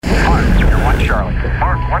Charlie.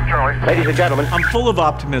 Mark, 1 Charlie. Ladies and gentlemen, I'm full of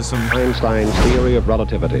optimism. Einstein's theory of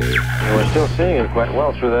relativity. We're still seeing it quite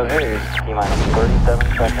well through that haze. T-minus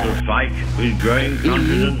 37 seconds. The fight is growing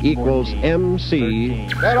confident. E equals MC.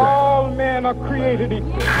 That all men are created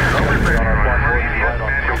equal.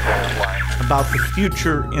 About the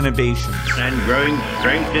future innovations. And growing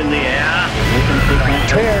strength in the air.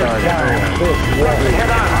 Tear down this wall.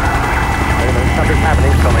 Something's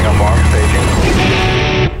happening. Coming up on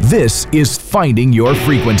staging. This is Finding Your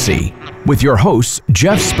Frequency with your hosts,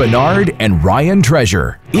 Jeff Spinard and Ryan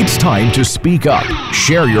Treasure. It's time to speak up,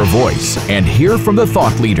 share your voice, and hear from the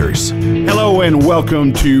thought leaders. Hello and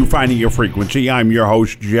welcome to Finding Your Frequency. I'm your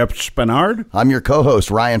host, Jeff Spinard. I'm your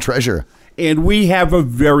co-host, Ryan Treasure. And we have a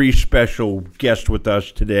very special guest with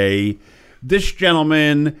us today. This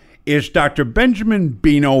gentleman is Dr. Benjamin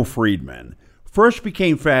Bino Friedman. First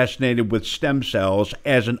became fascinated with stem cells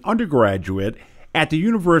as an undergraduate at the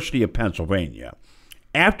University of Pennsylvania.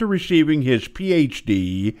 After receiving his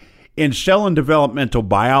PhD in cell and developmental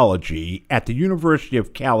biology at the University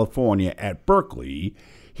of California at Berkeley,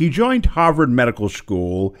 he joined Harvard Medical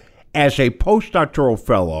School as a postdoctoral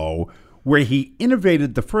fellow where he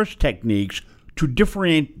innovated the first techniques to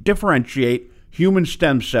differentiate human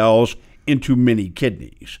stem cells into mini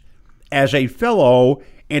kidneys. As a fellow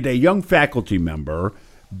and a young faculty member,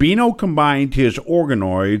 Bino combined his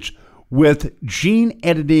organoids with gene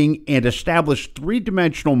editing and established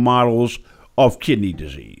three-dimensional models of kidney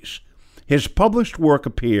disease. His published work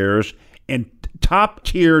appears in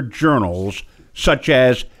top-tier journals such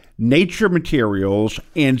as Nature Materials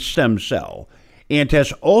and Stem Cell, and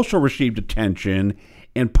has also received attention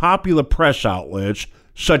in popular press outlets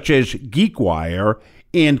such as GeekWire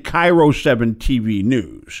and Cairo 7 TV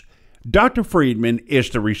News. Dr. Friedman is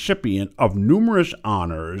the recipient of numerous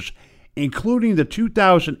honors, including the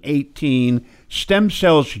 2018 Stem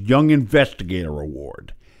Cells Young Investigator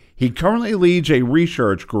Award. He currently leads a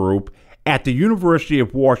research group at the University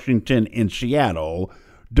of Washington in Seattle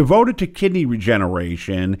devoted to kidney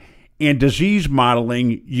regeneration and disease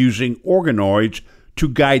modeling using organoids to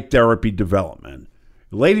guide therapy development.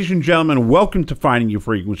 Ladies and gentlemen, welcome to Finding Your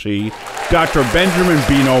Frequency, Dr. Benjamin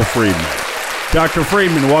Bino Friedman. Dr.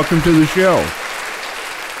 Friedman, welcome to the show.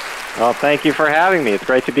 Well, thank you for having me. It's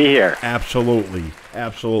great to be here. Absolutely,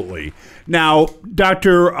 absolutely. Now,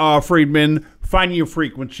 Dr. Friedman, Finding Your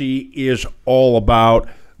Frequency is all about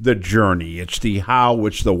the journey. It's the how,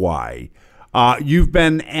 it's the why. You've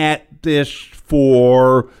been at this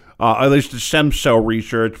for, at least the stem cell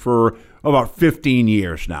research, for about 15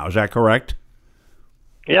 years now. Is that correct?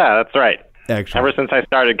 Yeah, that's right. Excellent. Ever since I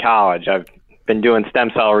started college, I've been doing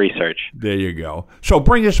stem cell research. There you go. So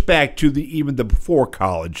bring us back to even the before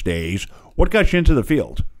college days. What got you into the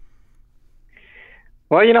field?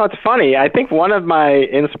 Well, you know, it's funny. I think one of my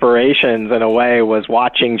inspirations, in a way, was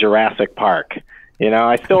watching Jurassic Park. You know,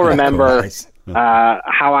 I still remember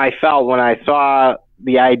how I felt when I saw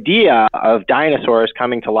the idea of dinosaurs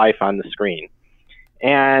coming to life on the screen.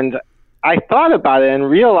 And I thought about it and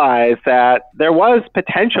realized that there was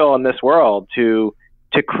potential in this world to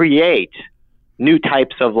create new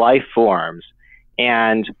types of life forms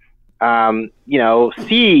and, you know,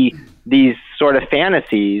 see these sort of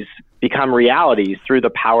fantasies become realities through the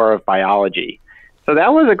power of biology. So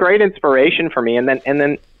that was a great inspiration for me. And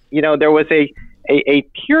then, you know, there was a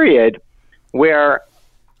period where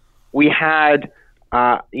we had,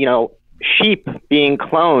 you know, sheep being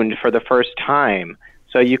cloned for the first time.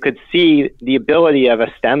 So you could see the ability of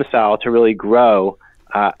a stem cell to really grow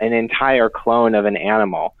an entire clone of an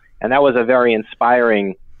animal. And that was a very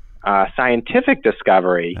inspiring scientific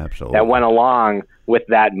discovery that went along with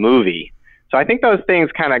that movie. So I think those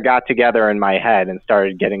things kind of got together in my head and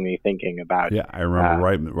started getting me thinking about. Yeah, I remember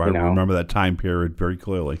I remember that time period very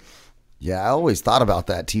clearly. Yeah, I always thought about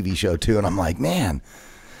that TV show too, and I'm like, man,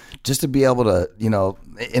 just to be able to, you know,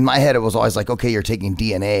 in my head it was always like, okay, you're taking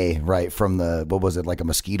DNA, right, from the, what was it, like a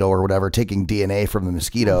mosquito or whatever, taking DNA from the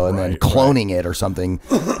mosquito and then cloning it or something.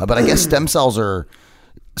 But I guess stem cells are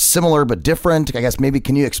similar but different. I guess maybe,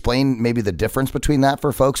 can you explain maybe the difference between that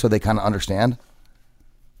for folks so they kind of understand?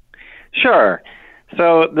 There.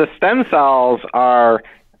 So the stem cells are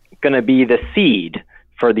going to be the seed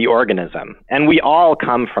for the organism, and we all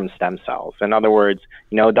come from stem cells. In other words,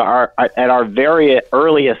 you know, at our very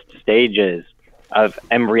earliest stages of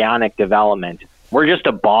embryonic development, we're just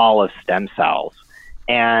a ball of stem cells,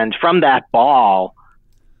 and from that ball,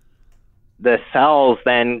 the cells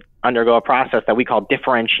then undergo a process that we call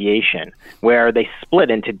differentiation, where they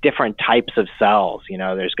split into different types of cells. You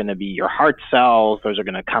know, there's going to be your heart cells, those are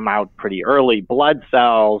going to come out pretty early, blood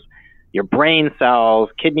cells, your brain cells,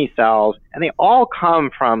 kidney cells, and they all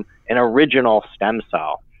come from an original stem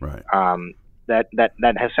cell. Right.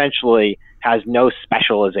 That essentially has no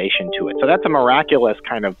specialization to it. So that's a miraculous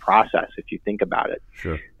kind of process if you think about it.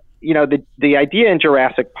 Sure. You know, the idea in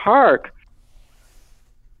Jurassic Park,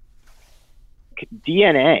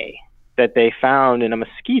 DNA that they found in a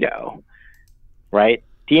mosquito, right?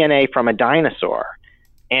 DNA from a dinosaur,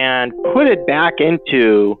 and put it back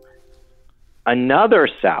into another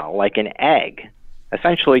cell, like an egg,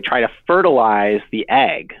 essentially try to fertilize the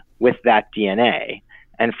egg with that DNA,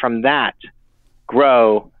 and from that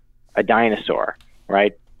grow a dinosaur,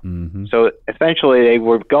 right? Mm-hmm. So essentially they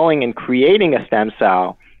were going and creating a stem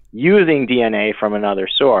cell using DNA from another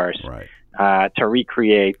source, right, to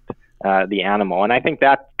recreate the animal. And I think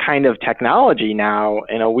that kind of technology now,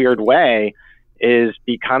 in a weird way, is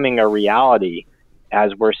becoming a reality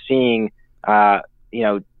as we're seeing, you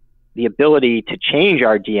know, the ability to change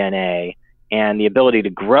our DNA and the ability to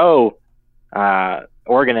grow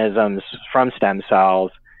organisms from stem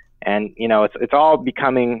cells. And, you know, it's all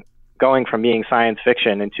going from being science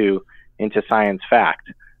fiction into science fact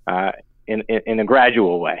in a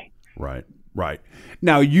gradual way. Right, right.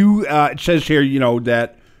 Now, you it says here, you know,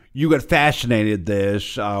 that you got fascinated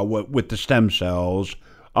with the stem cells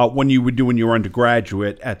when you were doing your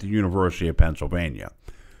undergraduate at the University of Pennsylvania.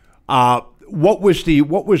 What was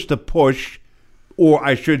the push, or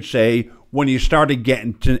I should say, when you started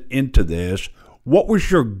getting into this? What was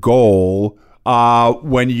your goal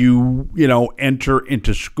when you enter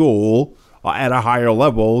into school at a higher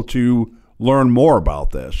level to learn more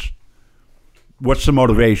about this? What's the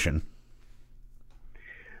motivation?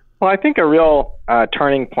 Well, I think a real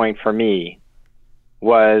turning point for me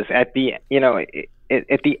was at the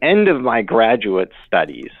end of my graduate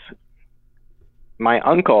studies. My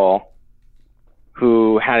uncle,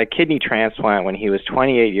 who had a kidney transplant when he was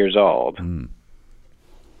 28 years old.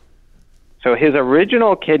 So his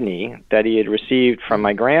original kidney that he had received from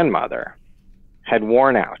my grandmother had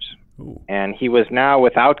worn out. Ooh. And he was now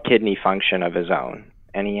without kidney function of his own,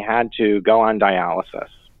 and he had to go on dialysis.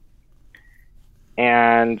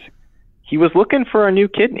 And he was looking for a new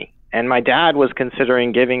kidney, and my dad was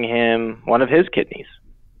considering giving him one of his kidneys.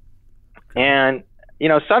 And, you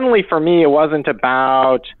know, suddenly for me, it wasn't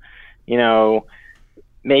about, you know,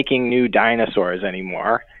 making new dinosaurs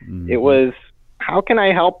anymore. Mm-hmm. It was, how can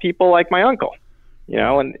I help people like my uncle? You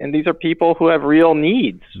know, and these are people who have real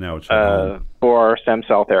needs for stem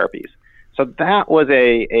cell therapies. So that was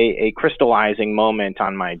a crystallizing moment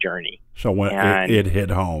on my journey. So when it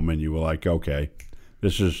hit home, and you were like, okay,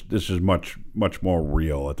 this is much more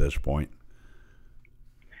real at this point.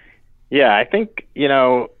 Yeah, I think, you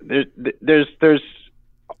know, there's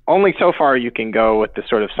only so far you can go with the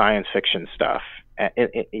sort of science fiction stuff.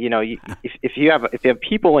 You know, if you have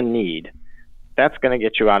people in need, that's going to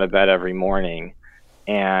get you out of bed every morning,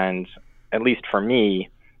 and at least for me,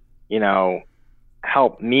 you know,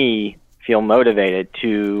 help me feel motivated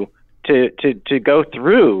to go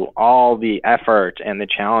through all the effort and the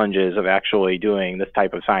challenges of actually doing this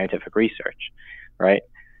type of scientific research, right?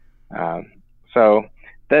 So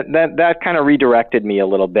that kind of redirected me a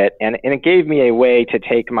little bit, and it gave me a way to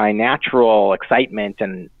take my natural excitement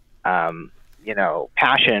and you know,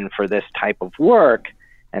 passion for this type of work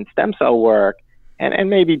and stem cell work, and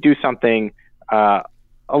maybe do something a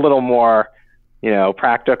little more, you know,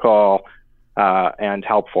 practical and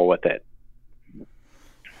helpful with it.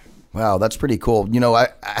 Wow, that's pretty cool. You know, I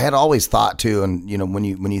had always thought too, and you know, when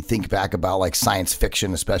you think back about like science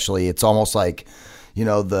fiction, especially, it's almost like, you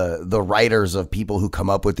know, the writers of people who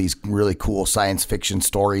come up with these really cool science fiction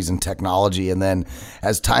stories and technology, and then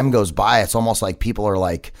as time goes by, it's almost like people are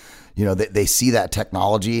like, you know, they see that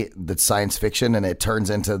technology that's science fiction, and it turns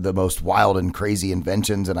into the most wild and crazy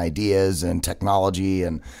inventions and ideas and technology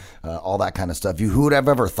and all that kind of stuff. Who would have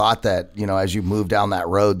ever thought that, you know, as you move down that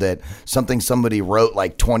road, that something somebody wrote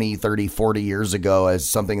like 20, 30, 40 years ago as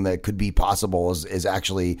something that could be possible is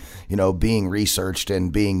actually, you know, being researched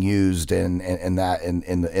and being used in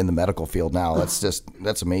the medical field now.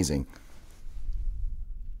 That's amazing.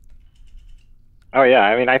 Oh yeah,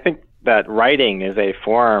 I mean, I think that writing is a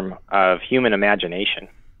form of human imagination.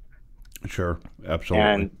 Sure, absolutely.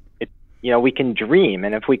 And you know, we can dream,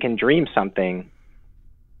 and if we can dream something,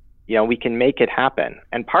 you know, we can make it happen.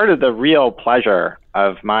 And part of the real pleasure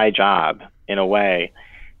of my job, in a way,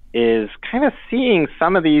 is kind of seeing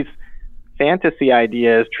some of these fantasy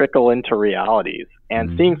ideas trickle into realities,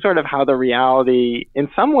 and seeing sort of how the reality, in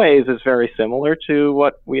some ways, is very similar to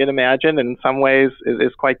what we had imagined, and in some ways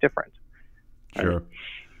is quite different. Sure.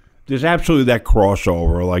 There's absolutely that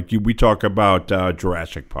crossover. Like we talk about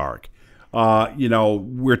Jurassic Park.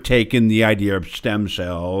 we're taking the idea of stem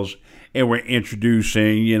cells and we're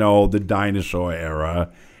introducing, the dinosaur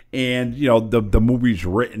era, and, the movie's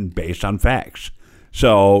written based on facts.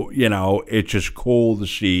 So, it's just cool to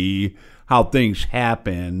see how things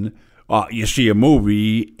happen. You see a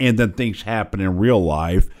movie and then things happen in real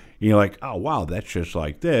life. And you're like, oh, wow, that's just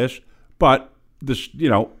like this. But this,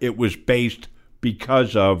 it was based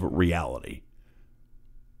because of reality.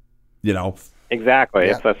 Exactly.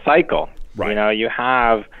 Yeah. It's a cycle. Right. You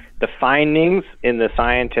have the findings in the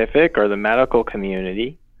scientific or the medical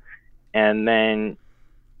community, and then,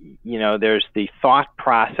 there's the thought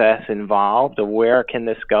process involved of where can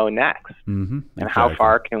this go next, and how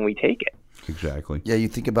far can we take it. Exactly. Yeah, you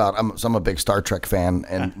think about. I'm a big Star Trek fan,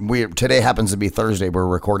 and today happens to be Thursday. We're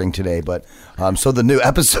recording today, but so the new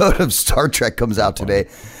episode of Star Trek comes out today.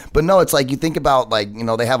 But no, it's like you think about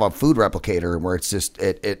they have a food replicator where it's just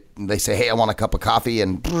they say, hey, I want a cup of coffee,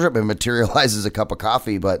 and it materializes a cup of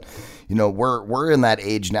coffee. But we're in that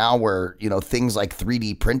age now where things like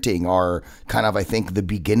 3D printing are kind of, I think, the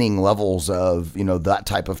beginning levels of that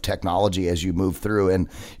type of technology as you move through. And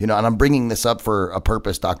and I'm bringing this up for a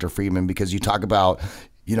purpose, Dr. Friedman, because you talk about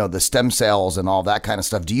the stem cells and all that kind of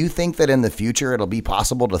stuff. Do you think that in the future it'll be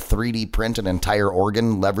possible to 3D print an entire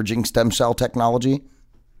organ leveraging stem cell technology?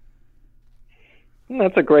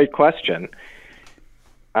 That's a great question.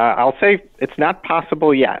 I'll say it's not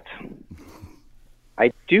possible yet.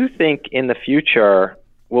 I do think in the future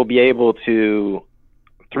we'll be able to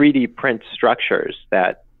 3D print structures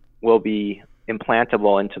that will be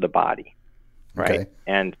implantable into the body, right?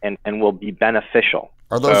 Okay. And will be beneficial.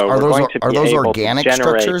 Are those organic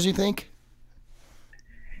structures, you think?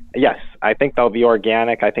 Yes, I think they'll be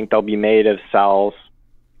organic. I think they'll be made of cells.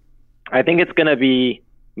 I think it's going to be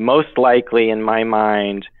most likely, in my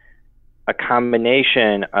mind, a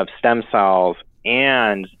combination of stem cells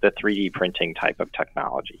and the 3D printing type of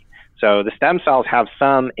technology. So the stem cells have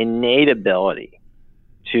some innate ability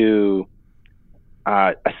to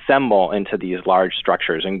assemble into these large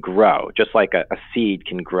structures and grow, just like a seed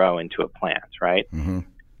can grow into a plant, right? Mm-hmm.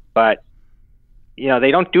 But,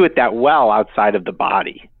 they don't do it that well outside of the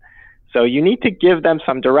body. So you need to give them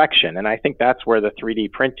some direction. And I think that's where the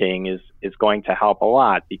 3D printing is going to help a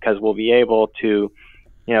lot, because we'll be able to,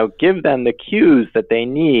 give them the cues that they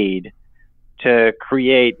need to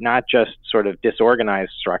create not just sort of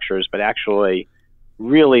disorganized structures, but actually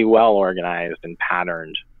really well organized and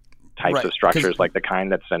patterned types of structures, like the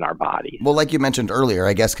kind that's in our body. Well, like you mentioned earlier,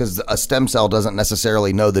 I guess, because a stem cell doesn't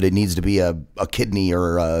necessarily know that it needs to be a kidney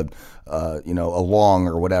or a lung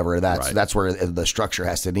or whatever. That's where the structure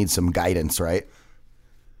has to need some guidance, right?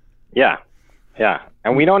 Yeah.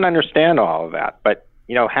 And we don't understand all of that, but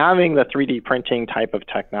having the 3D printing type of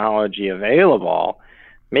technology available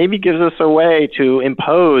maybe gives us a way to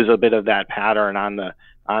impose a bit of that pattern on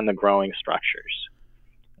the growing structures,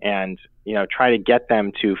 and try to get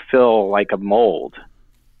them to fill like a mold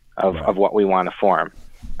of what we want to form.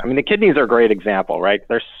 I mean, the kidneys are a great example, right?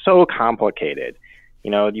 They're so complicated.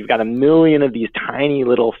 You've got 1 million of these tiny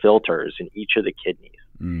little filters in each of the kidneys.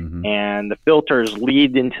 Mm-hmm. And the filters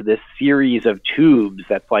lead into this series of tubes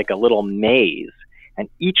that's like a little maze. And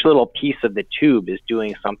each little piece of the tube is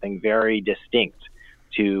doing something very distinct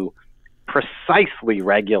to precisely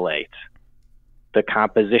regulate the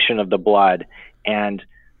composition of the blood and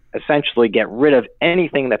essentially get rid of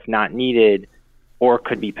anything that's not needed or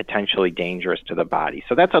could be potentially dangerous to the body.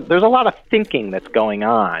 So there's a lot of thinking that's going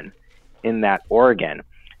on in that organ.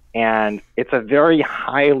 And it's a very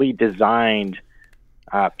highly designed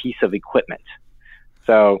piece of equipment.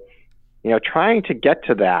 So, trying to get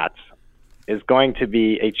to that is going to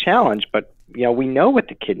be a challenge, but we know what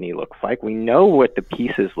the kidney looks like. We know what the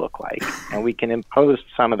pieces look like, and we can impose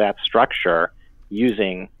some of that structure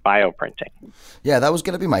using bioprinting. Yeah, that was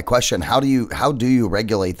going to be my question. How do you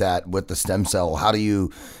regulate that with the stem cell? How do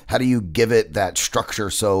you give it that structure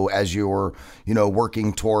so as you're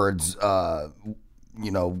working towards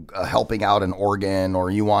helping out an organ,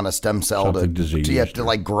 or you want a stem cell to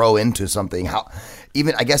like grow into something? How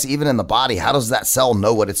even in the body, how does that cell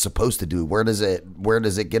know what it's supposed to do? Where does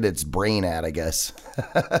it get its brain at, I guess?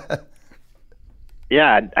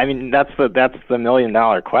 Yeah, I mean that's the $1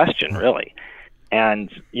 million question, really. And,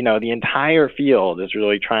 the entire field is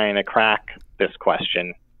really trying to crack this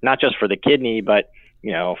question, not just for the kidney, but,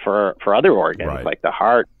 for other organs like the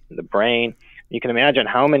heart, the brain. You can imagine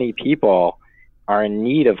how many people are in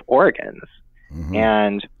need of organs. Mm-hmm.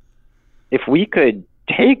 And if we could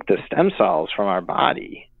take the stem cells from our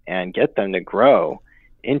body and get them to grow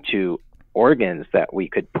into organs that we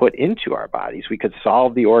could put into our bodies, we could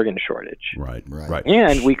solve the organ shortage. Right.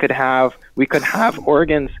 And we could have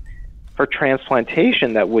organs for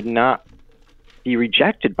transplantation that would not be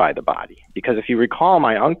rejected by the body. Because if you recall,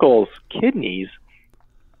 my uncle's kidneys,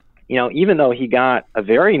 even though he got a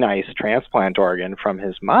very nice transplant organ from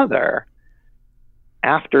his mother,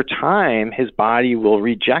 after time, his body will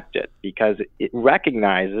reject it because it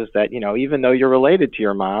recognizes that, even though you're related to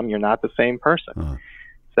your mom, you're not the same person. Uh-huh.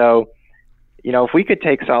 So, if we could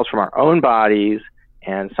take cells from our own bodies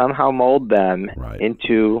and somehow mold them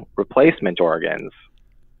into replacement organs,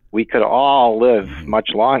 we could all live much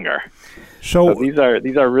longer. So these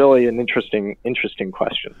are really an interesting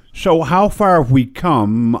question. So how far have we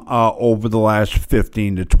come over the last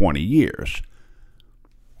 15 to 20 years?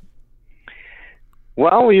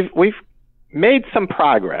 Well, we've made some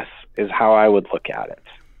progress, is how I would look at it.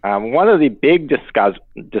 One of the big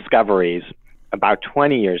discoveries about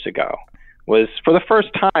 20 years ago was, for the first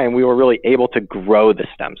time, we were really able to grow the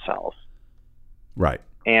stem cells. Right.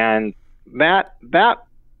 And that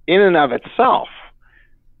in and of itself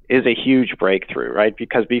is a huge breakthrough, right?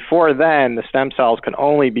 Because before then, the stem cells could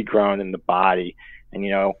only be grown in the body. And,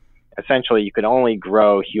 essentially you could only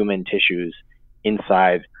grow human tissues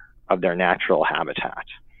inside of their natural habitat.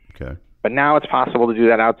 Okay. But now it's possible to do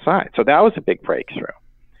that outside. So that was a big breakthrough.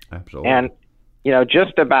 Absolutely. And,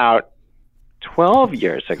 just about 12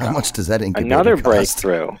 years ago, how much does that incubator another cost?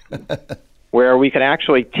 Breakthrough where we could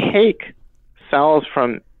actually take cells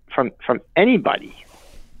from anybody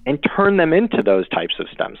and turn them into those types of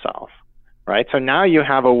stem cells, right? So now you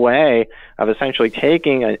have a way of essentially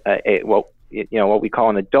taking what we call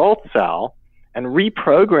an adult cell and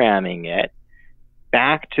reprogramming it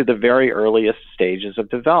back to the very earliest stages of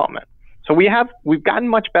development. So we've gotten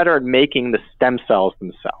much better at making the stem cells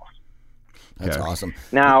themselves. That's awesome.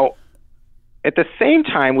 Now, at the same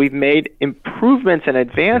time, we've made improvements and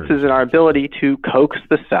advances in our ability to coax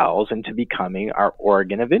the cells into becoming our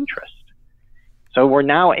organ of interest. So we're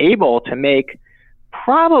now able to make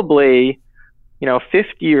probably,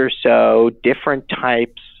 50 or so different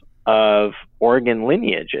types of organ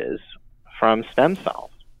lineages from stem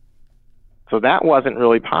cells. So that wasn't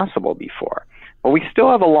really possible before. But we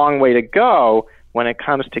still have a long way to go when it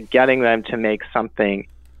comes to getting them to make something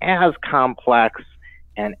as complex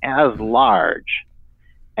and as large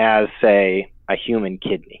as, say, a human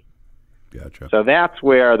kidney. Gotcha. So that's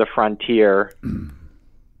where the frontier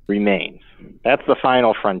remains. That's the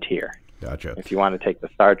final frontier. Gotcha. If you want to take the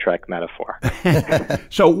Star Trek metaphor.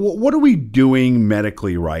 So what are we doing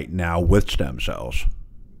medically right now with stem cells?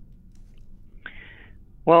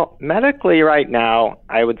 Well, medically right now,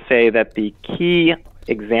 I would say that the key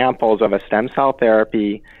examples of a stem cell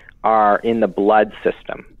therapy are in the blood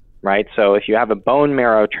system, right? So if you have a bone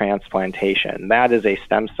marrow transplantation, that is a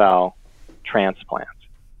stem cell transplant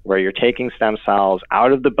where you're taking stem cells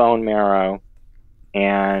out of the bone marrow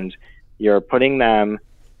and you're putting them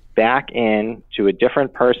back in to a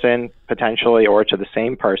different person potentially, or to the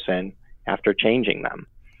same person after changing them.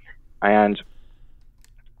 And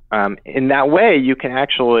in that way, you can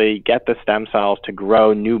actually get the stem cells to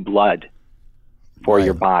grow new blood for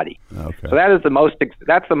your body. Okay. So that's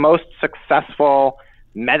the most successful,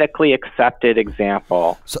 medically accepted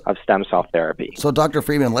example of stem cell therapy. So, Dr.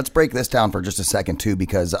 Friedman, let's break this down for just a second, too,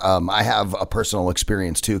 because I have a personal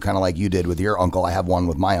experience, too, kind of like you did with your uncle. I have one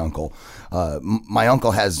with my uncle. My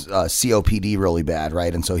uncle has COPD really bad,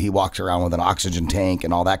 right? And so he walks around with an oxygen tank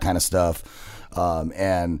and all that kind of stuff.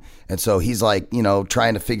 And so he's like,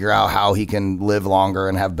 trying to figure out how he can live longer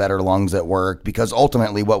and have better lungs at work, because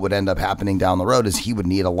ultimately what would end up happening down the road is he would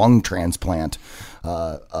need a lung transplant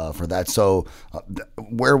for that. So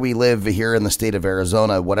where we live here in the state of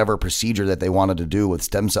Arizona, whatever procedure that they wanted to do with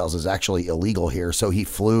stem cells is actually illegal here. So he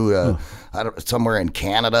flew somewhere in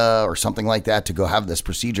Canada or something like that to go have this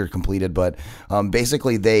procedure completed. But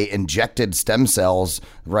basically they injected stem cells,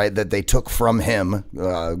 right, that they took from him,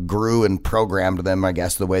 grew and programmed them, I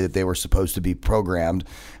guess, the way that they were supposed to be programmed,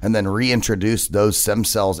 and then reintroduced those stem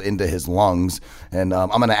cells into his lungs. And I'm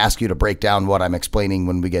going to ask you to break down what I'm explaining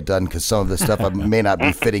when we get done, because some of this stuff may not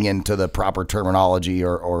be fitting into the proper terminology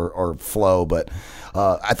or flow, but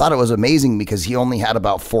I thought it was amazing because he only had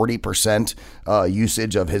about 40%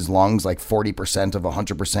 usage of his lungs, like 40% of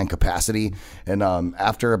 100% capacity. And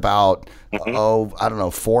after about,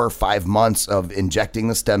 4 or 5 months of injecting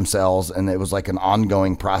the stem cells, and it was like an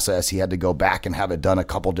ongoing process, he had to go back and have it done a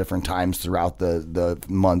couple different times throughout the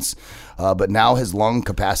months. But now his lung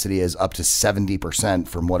capacity is up to 70%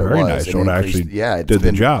 from what Very it was. Nice. So it actually did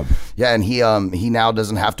the job. Yeah, and he now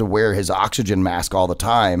doesn't have to wear his oxygen mask all the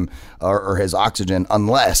time, or his oxygen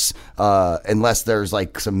oxygen unless there's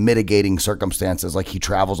like some mitigating circumstances, like he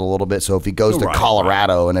travels a little bit. So if he goes to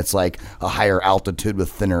Colorado and it's like a higher altitude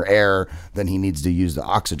with thinner air, then he needs to use the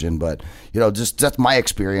oxygen. But just that's my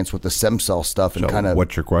experience with the stem cell stuff. And kind of,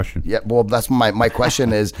 what's your question? Yeah, well, that's my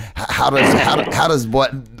question is how does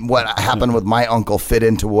what happened with my uncle fit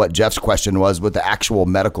into what Jeff's question was with the actual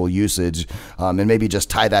medical usage, and maybe just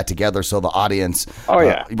tie that together so the audience.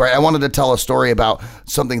 Right. I wanted to tell a story about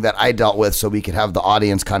something that I dealt with so we could have the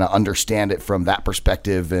audience kind of understand it from that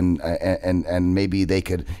perspective, and maybe they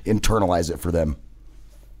could internalize it for them.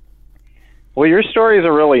 Well, your story is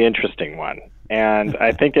a really interesting one, and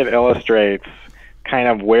I think it illustrates kind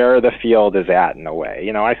of where the field is at in a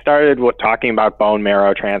way. I started talking about bone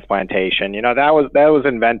marrow transplantation. That was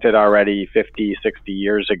invented already 50, 60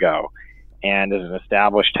 years ago and is an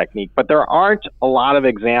established technique. But there aren't a lot of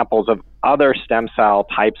examples of other stem cell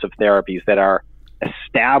types of therapies that are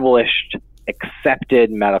established,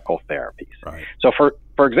 accepted medical therapies. Right. So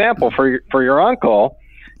for example, for your uncle,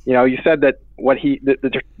 you said that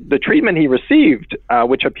the treatment he received,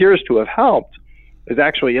 which appears to have helped, is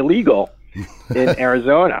actually illegal in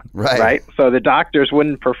Arizona, right? So the doctors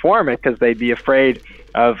wouldn't perform it because they'd be afraid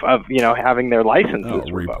of having their licenses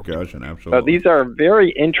revoked. Repercussion, absolutely. So these are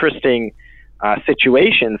very interesting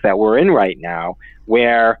situations that we're in right now,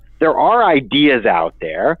 where there are ideas out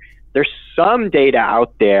there. There's some data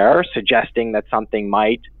out there suggesting that something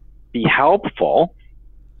might be helpful,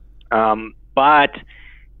 but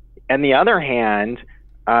on the other hand,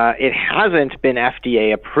 it hasn't been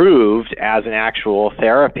FDA approved as an actual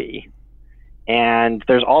therapy. And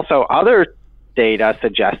there's also other data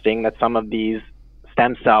suggesting that some of these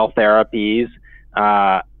stem cell therapies,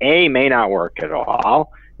 A, may not work at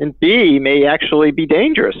all, and B, may actually be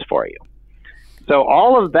dangerous for you. So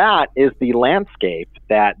all of that is the landscape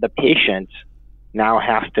that the patient now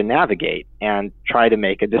has to navigate and try to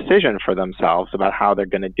make a decision for themselves about how they're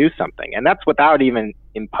going to do something. And that's without even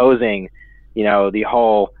imposing, the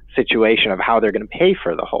whole situation of how they're going to pay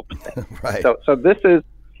for the whole thing. Right. So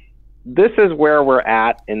this is where we're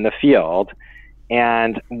at in the field,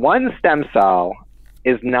 and one stem cell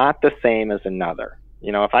is not the same as another.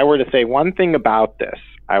 If I were to say one thing about this,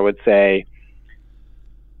 I would say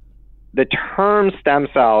the term stem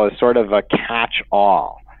cell is sort of a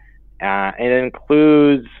catch-all. It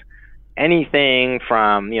includes anything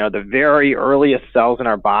from, the very earliest cells in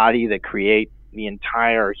our body that create the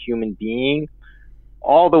entire human being,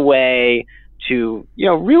 all the way to,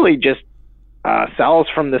 really just cells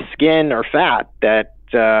from the skin or fat that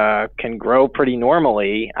can grow pretty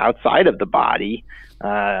normally outside of the body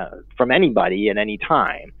from anybody at any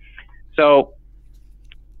time. So,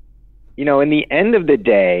 in the end of the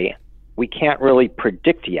day, we can't really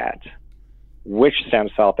predict yet which stem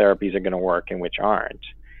cell therapies are going to work and which aren't.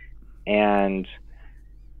 And,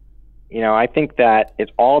 I think that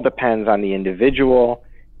it all depends on the individual,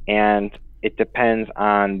 and it depends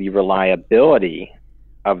on the reliability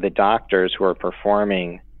of the doctors who are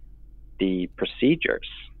performing the procedures.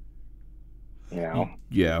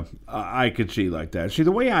 Yeah, I could see like that. See,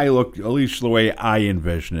 the way I look, at least the way I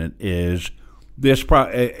envision it, is this.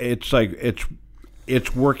 It's like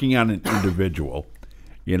it's working on an individual.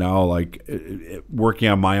 Working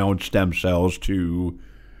on my own stem cells to,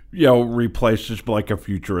 replace this like a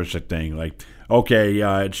futuristic thing. Like, okay,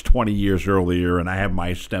 it's 20 years earlier, and I have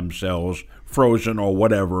my stem cells frozen or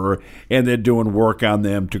whatever, and they're doing work on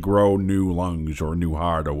them to grow new lungs or new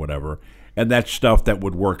heart or whatever. And that's stuff that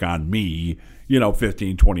would work on me,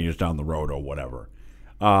 15, 20 years down the road or whatever.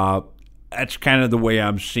 That's kind of the way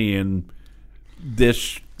I'm seeing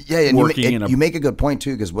this. Yeah, and you make a good point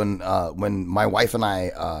too, because when my wife and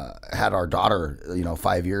I had our daughter,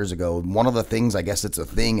 5 years ago, one of the things, I guess it's a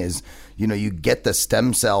thing, is you get the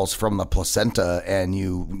stem cells from the placenta and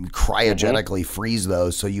you cryogenically freeze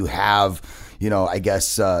those, so you have I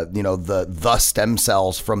guess the stem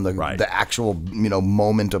cells from the actual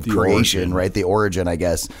moment of creation, origin. Right? The origin, I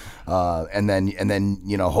guess. And then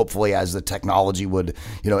hopefully as the technology would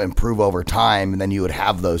improve over time, and then you would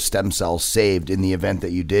have those stem cells saved in the event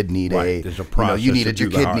that you did need There's a process you needed your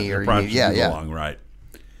kidney or along, right?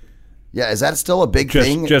 Yeah, is that still a big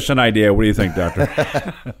thing? Just an idea. What do you think, Doctor?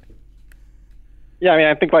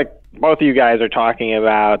 Yeah, I think like both of you guys are talking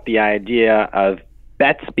about the idea of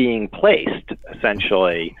bets being placed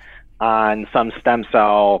essentially on some stem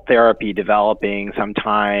cell therapy developing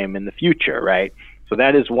sometime in the future, right? So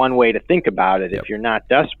that is one way to think about it. Yep. If you're not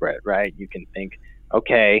desperate, right? You can think,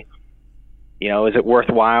 okay, is it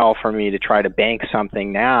worthwhile for me to try to bank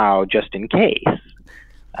something now just in case?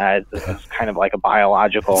 It's kind of like a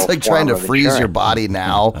biological. It's like trying to freeze your body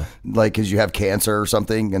now, like because you have cancer or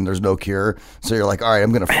something and there's no cure. So you're like, all right,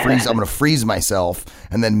 I'm going to freeze myself,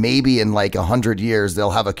 and then maybe in like 100 years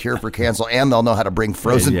they'll have a cure for cancer and they'll know how to bring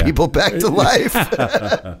frozen people back to life.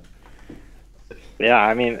 Yeah,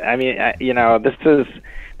 I mean,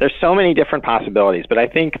 there's so many different possibilities, but I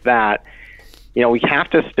think that we have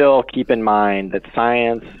to still keep in mind that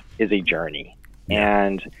science is a journey,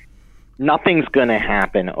 and nothing's going to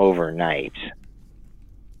happen overnight.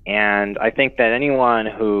 And I think that anyone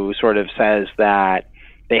who sort of says that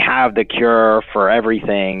they have the cure for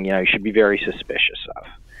everything, you should be very suspicious of.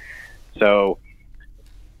 So,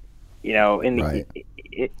 in the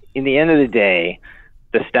end of the day,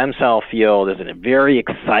 the stem cell field is a very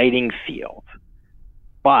exciting field,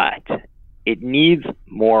 but it needs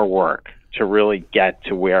more work to really get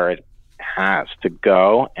to where it has to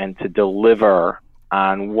go and to deliver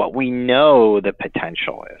on what we know the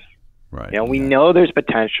potential is. Right. We know there's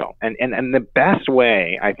potential. And the best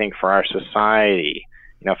way, I think, for our society,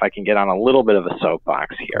 if I can get on a little bit of a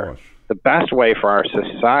soapbox here, the best way for our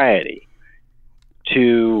society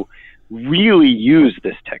to really use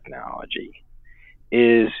this technology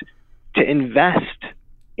is to invest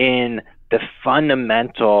in the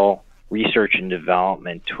fundamental research and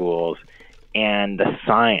development tools and the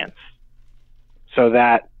science, so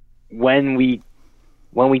that when we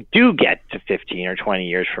do get to 15 or 20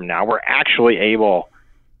 years from now, we're actually able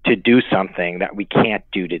to do something that we can't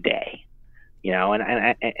do today.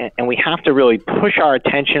 And we have to really push our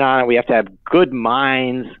attention on it. We have to have good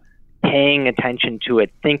minds paying attention to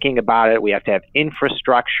it, thinking about it. We have to have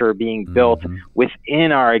infrastructure being built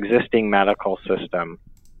within our existing medical system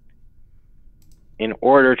in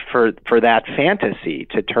order for that fantasy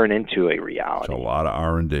to turn into a reality. It's a lot of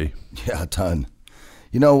R&D. Yeah, a ton.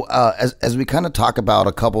 As we kind of talk about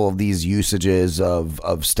a couple of these usages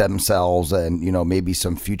of stem cells and, maybe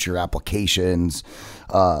some future applications,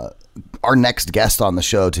 our next guest on the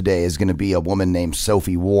show today is going to be a woman named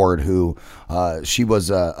Sophie Ward, who she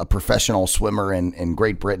was a professional swimmer in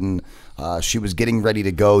Great Britain. She was getting ready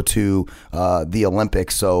to go to the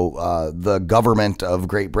Olympics. So the government of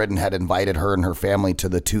Great Britain had invited her and her family to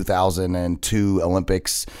the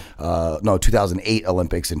 2008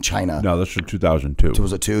 Olympics in China. No, that's from 2002. So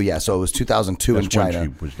was it 2? Yeah. So it was 2002 in China.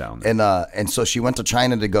 When she was down there. And so she went to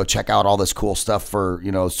China to go check out all this cool stuff for,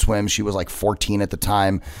 swim. She was like 14 at the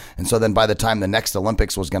time. And so then by the time the next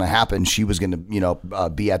Olympics was going to happen, she was going to,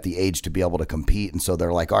 be at the age to be able to compete. And so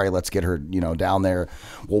they're like, all right, let's get her, down there.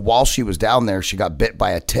 Well, while she was down there, she got bit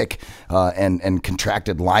by a tick and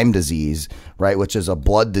contracted Lyme disease, right, which is a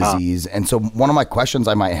blood disease. And so one of my questions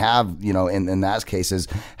I might have, in that case is,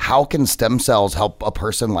 how can stem cells help a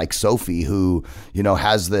person like Sophie who,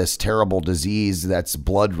 has this terrible disease that's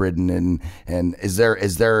blood ridden? And is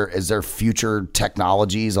there future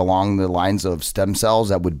technologies along the lines of stem cells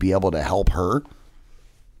that would be able to help her?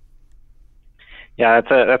 Yeah,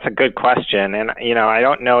 that's a good question. And, I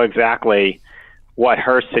don't know exactly what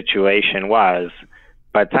her situation was,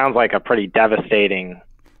 but it sounds like a pretty devastating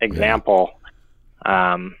example.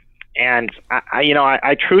 And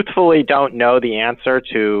I truthfully don't know the answer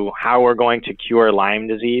to how we're going to cure Lyme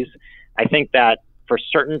disease. I think that for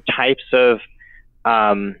certain types of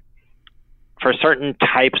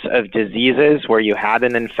diseases where you had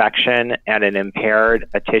an infection and it impaired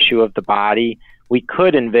a tissue of the body, we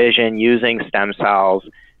could envision using stem cells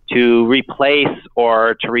to replace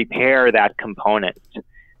or to repair that component.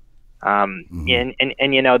 And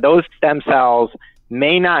those stem cells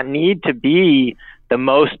may not need to be the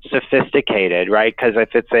most sophisticated, right? Because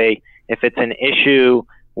if it's an issue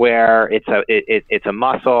where it's a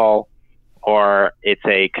muscle or it's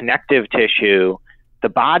a connective tissue, the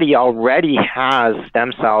body already has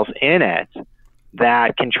stem cells in it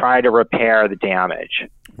that can try to repair the damage.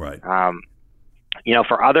 Right.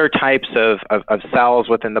 For other types of cells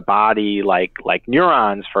within the body, like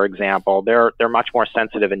neurons, for example, they're much more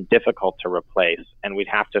sensitive and difficult to replace, and we'd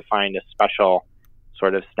have to find a special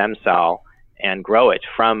sort of stem cell and grow it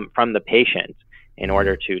from the patient in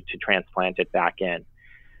order to transplant it back in.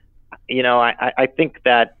 I think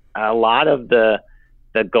that a lot of the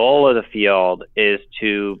goal of the field is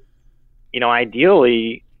to,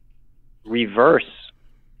 ideally reverse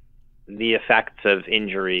the effects of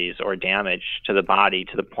injuries or damage to the body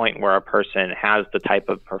to the point where a person has the type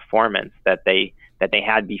of performance that they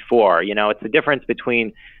had before. It's the difference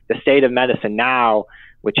between the state of medicine now,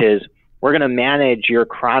 which is we're going to manage your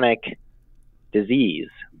chronic disease,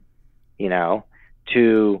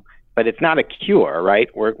 but it's not a cure, right?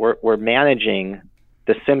 We're managing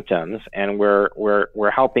the symptoms and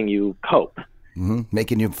we're helping you cope,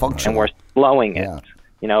 making you function, and we're slowing it.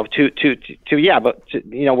 where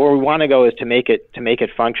we want to go is to make it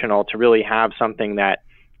functional, to really have something that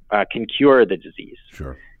can cure the disease.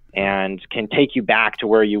 Sure. And can take you back to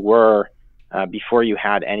where you were before you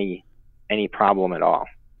had any problem at all.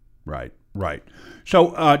 Right.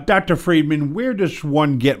 So, Dr. Friedman, where does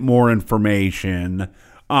one get more information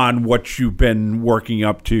on what you've been working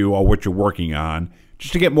up to or what you're working on,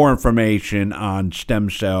 just to get more information on stem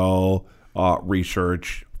cell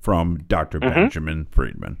research from Dr. Benjamin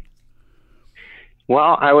Friedman?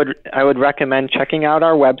 Well, I would recommend checking out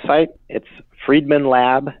our website. It's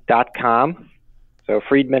friedmanlab.com. So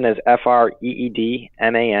Friedman is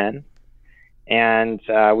Freedman. And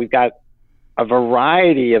we've got a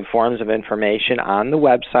variety of forms of information on the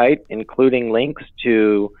website, including links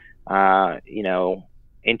to,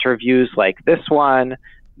 interviews like this one,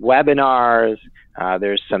 webinars.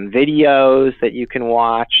 There's some videos that you can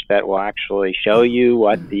watch that will actually show you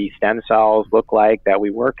what the stem cells look like that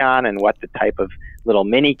we work on and what the type of little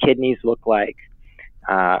mini kidneys look like,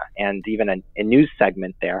 and even a news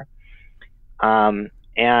segment there. And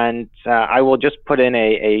I will just put in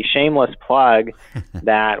a shameless plug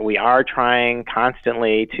that we are trying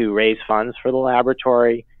constantly to raise funds for the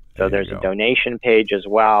laboratory. So there's a donation page as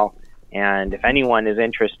well. And if anyone is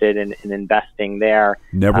interested in investing there,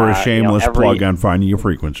 never a shameless plug on Finding Your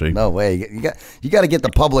Frequency. No way. You got to get the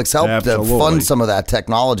public's help to fund some of that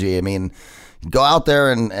technology. I mean, go out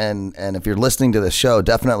there and if you're listening to the show,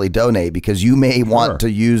 definitely donate, because you may want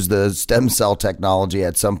to use the stem cell technology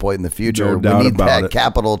at some point in the future. No doubt we need about that it.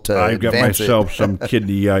 capital to I've got advance myself some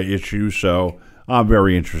kidney issues, so I'm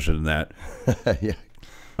very interested in that. Yeah.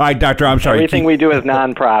 All right, Doctor, I'm sorry. Everything we do is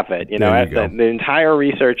nonprofit. The entire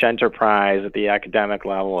research enterprise at the academic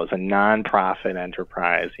level is a nonprofit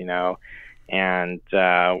enterprise, and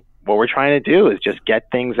what we're trying to do is just get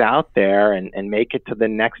things out there and make it to the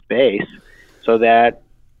next base so that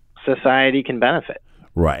society can benefit.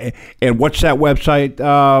 Right. And what's that website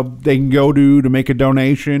they can go to make a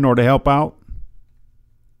donation or to help out?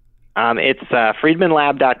 It's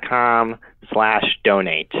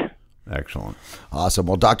friedmanlab.com/donate. Excellent. Awesome.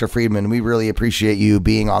 Well, Dr. Friedman, we really appreciate you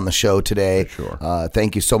being on the show today. Sure.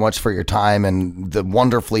 Thank you so much for your time, and the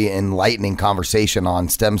wonderfully enlightening conversation on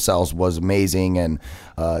stem cells was amazing. And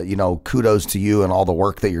kudos to you and all the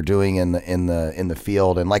work that you're doing in the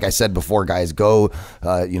field. And like I said before, guys, go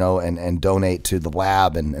and donate to the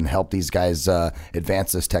lab and help these guys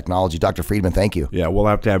advance this technology. Dr. Friedman, thank you. Yeah, we'll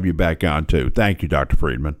have to have you back on too. Thank you, Dr.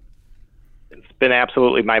 Friedman. Been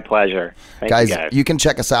absolutely my pleasure. Thank you guys. You can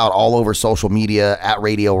check us out all over social media at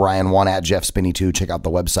Radio Ryan 1, at Jeff Spinney 2. Check out the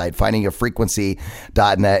website,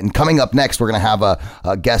 findingyourfrequency.net. And coming up next, we're going to have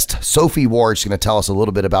a guest, Sophie Ward. She's going to tell us a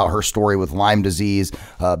little bit about her story with Lyme disease,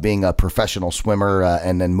 being a professional swimmer,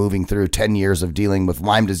 and then moving through 10 years of dealing with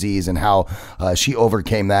Lyme disease and how she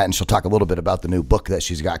overcame that. And she'll talk a little bit about the new book that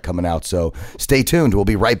she's got coming out. So stay tuned. We'll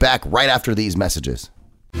be right back right after these messages.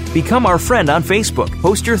 Become our friend on Facebook.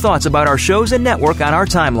 Post your thoughts about our shows and network on our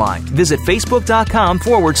timeline. Visit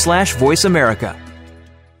facebook.com/Voice America.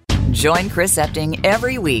 Join Chris Epting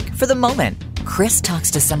every week for The Moment. Chris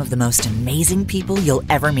talks to some of the most amazing people you'll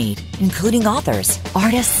ever meet, including authors,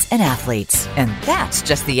 artists, and athletes. And that's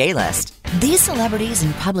just the A-list. These celebrities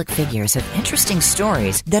and public figures have interesting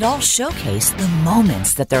stories that all showcase the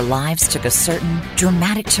moments that their lives took a certain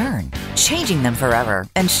dramatic turn, changing them forever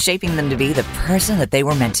and shaping them to be the person that they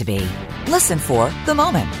were meant to be. Listen for The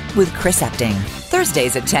Moment with Chris Epting.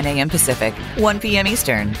 Thursdays at 10 a.m. Pacific, 1 p.m.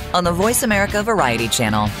 Eastern on the Voice America Variety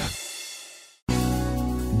Channel.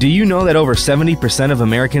 Do you know that over 70% of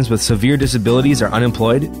Americans with severe disabilities are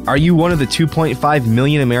unemployed? Are you one of the 2.5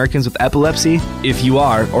 million Americans with epilepsy? If you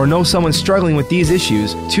are, or know someone struggling with these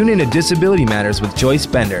issues, tune in to Disability Matters with Joyce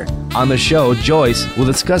Bender. On the show, Joyce will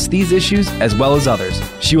discuss these issues as well as others.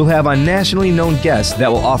 She will have on nationally known guests that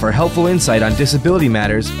will offer helpful insight on disability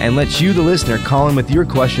matters and let you, the listener, call in with your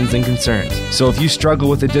questions and concerns. So if you struggle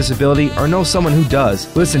with a disability or know someone who does,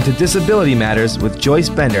 listen to Disability Matters with Joyce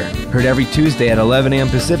Bender, heard every Tuesday at 11 a.m.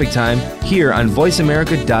 Pacific Time here on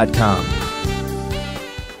VoiceAmerica.com.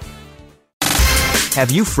 Have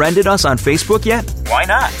you friended us on Facebook yet? Why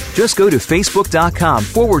not? Just go to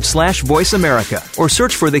facebook.com/Voice America or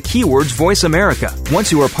search for the keywords Voice America. Once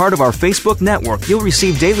you are part of our Facebook network, you'll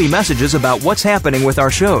receive daily messages about what's happening with our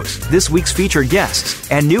shows, this week's featured guests,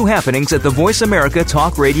 and new happenings at the Voice America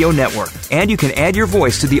Talk Radio Network. And you can add your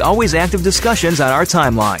voice to the always active discussions on our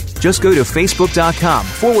timeline. Just go to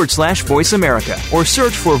facebook.com/Voice America or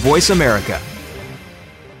search for Voice America.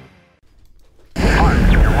 Mark,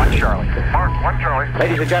 you're 1 Charlie. Mark, 1 Charlie.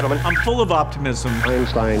 Ladies and gentlemen, I'm full of optimism.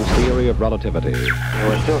 Einstein's theory of relativity.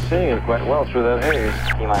 We're still seeing it quite well through that haze.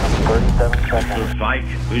 T-minus 37 seconds. The fight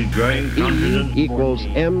with growing confidence. E equals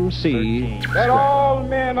MC. That all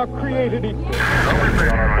men are created equal.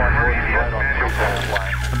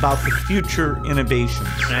 About the future innovations.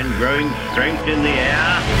 And growing strength in the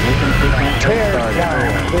air. Tear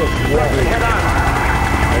down this wall. head on.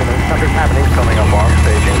 Something's happening coming up arm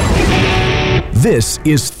staging. This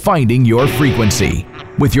is Finding Your Frequency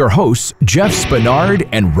with your hosts, Jeff Spinard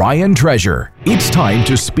and Ryan Treasure. It's time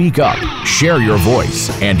to speak up, share your voice,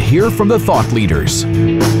 and hear from the thought leaders.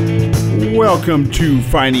 Welcome to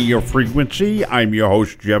Finding Your Frequency. I'm your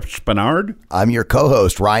host, Jeff Spinard. I'm your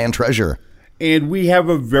co-host, Ryan Treasure. And we have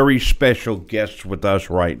a very special guest with us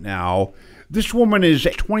right now. This woman is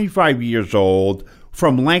 25 years old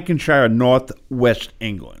from Lancashire, northwest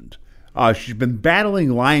England. She's been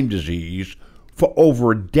battling Lyme disease for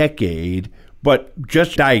over a decade, but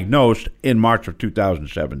just diagnosed in March of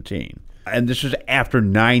 2017. And this is after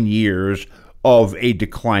 9 years of a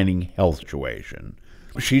declining health situation.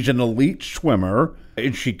 She's an elite swimmer,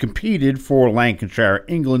 and she competed for Lancashire,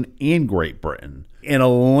 England, and Great Britain. An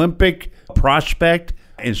Olympic prospect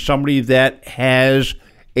and somebody that has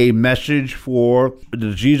a message for the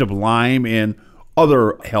disease of Lyme and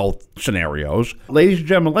other health scenarios. Ladies and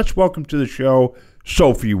gentlemen, let's welcome to the show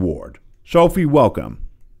Sophie Ward. Sophie, welcome.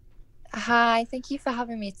 Hi, thank you for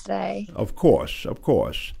having me today. Of course, of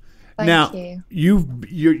course. Thank you.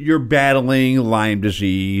 You're battling Lyme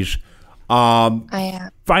disease. I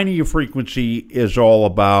am. Finding Your Frequency is all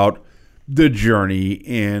about the journey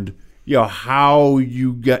and how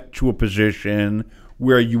you get to a position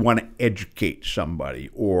where you want to educate somebody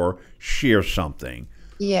or share something.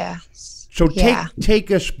 Yes. So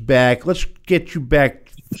take us back. Let's get you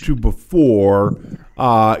back to before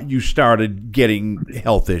you started getting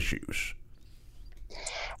health issues.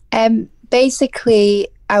 Basically,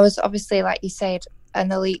 I was obviously, like you said,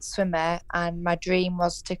 an elite swimmer, and my dream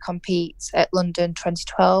was to compete at London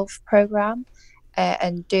 2012 program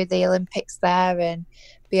and do the Olympics there and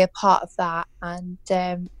be a part of that. And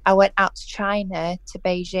I went out to China, to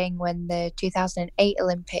Beijing, when the 2008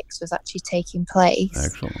 Olympics was actually taking place.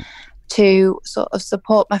 Excellent. To sort of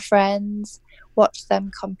support my friends, watch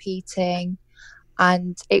them competing.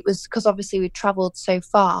 And it was because obviously we travelled so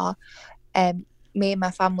far, me and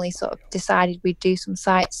my family sort of decided we'd do some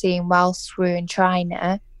sightseeing whilst we were in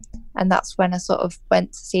China. And that's when I sort of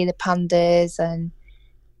went to see the pandas, and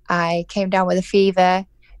I came down with a fever.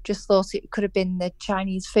 Just thought it could have been the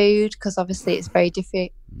Chinese food, because obviously it's very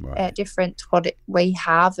different to what we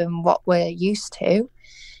have and what we're used to.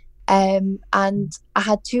 And I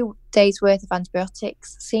had 2 days worth of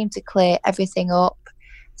antibiotics, seemed to clear everything up,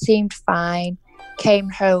 seemed fine, came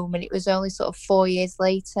home, and it was only sort of 4 years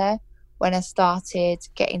later when I started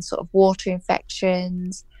getting sort of water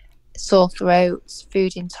infections, sore throats,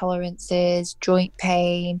 food intolerances, joint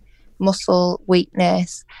pain, muscle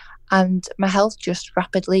weakness, and my health just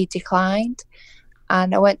rapidly declined.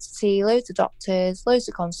 And I went to see loads of doctors, loads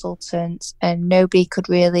of consultants, and nobody could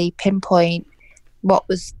really pinpoint what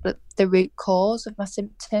was the root cause of my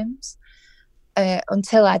symptoms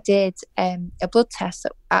until I did a blood test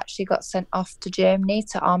that actually got sent off to Germany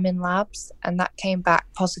to Armin Labs, and that came back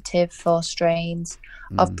positive for strains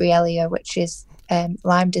of Borrelia, which is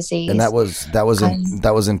Lyme disease. And that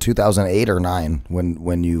was in 2008 or 9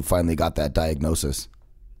 when you finally got that diagnosis.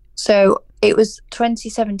 So it was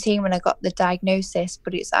 2017 when I got the diagnosis,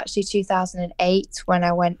 but it's actually 2008 when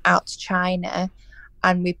I went out to China,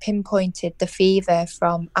 and we pinpointed the fever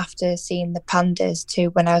from after seeing the pandas to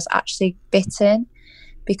when I was actually bitten,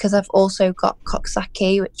 because I've also got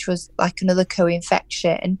Coxsackie, which was like another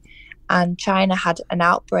co-infection, and China had an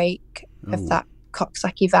outbreak of that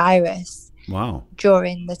Coxsackie virus. Wow.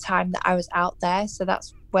 During the time that I was out there. So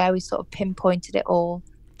that's where we sort of pinpointed it all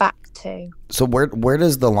back to. So where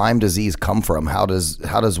does the Lyme disease come from? How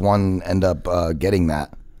does one end up getting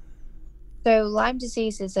that? So Lyme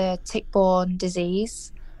disease is a tick-borne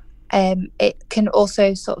disease. It can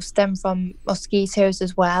also sort of stem from mosquitoes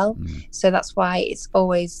as well. So that's why it's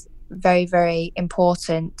always very, very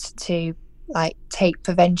important to take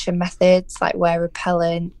prevention methods, like wear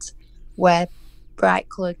repellent, wear bright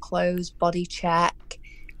coloured clothes, body check,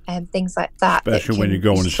 and things like that. Especially when you're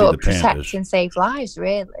going to see the pandas. Protect and save lives,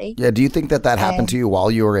 really. Yeah. Do you think that happened to you while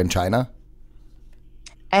you were in China?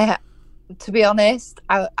 To be honest,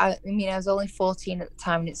 I mean, I was only 14 at the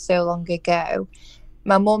time, and it's so long ago.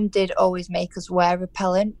 My mum did always make us wear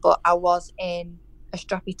repellent, but I was in a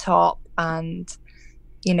strappy top and,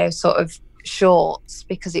 sort of shorts,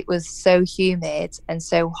 because it was so humid and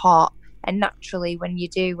so hot And naturally, when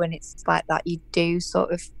it's like that, you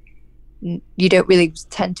don't really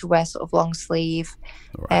tend to wear sort of long sleeve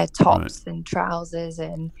tops and trousers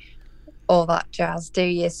and all that jazz, do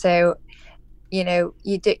you? So, you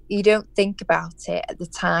don't think about it at the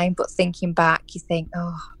time, but thinking back, you think,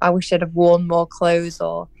 oh, I wish I'd have worn more clothes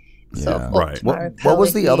or sort of upped my What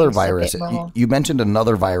was the other repellent virus? use a bit more. You mentioned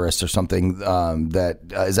another virus or something.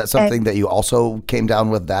 Is that something that you also came down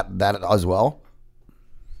with that as well?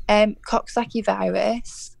 Coxsackie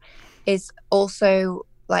virus is also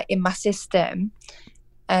like in my system,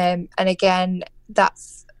 and again,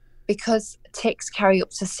 that's because ticks carry up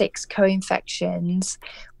to 6 co-infections.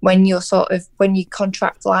 When you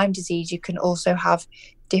contract Lyme disease, you can also have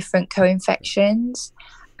different co-infections,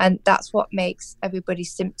 and that's what makes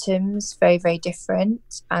everybody's symptoms very, very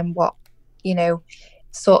different, and what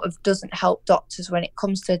sort of doesn't help doctors when it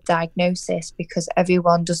comes to diagnosis, because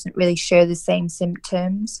everyone doesn't really show the same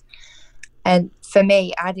symptoms. And for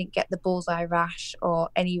me, I didn't get the bullseye rash or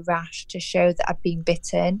any rash to show that I'd been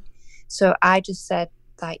bitten. So I just said,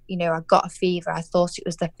 I got a fever. I thought it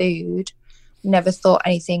was the food, never thought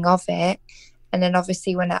anything of it. And then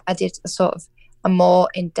obviously when I did a more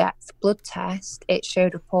in-depth blood test, it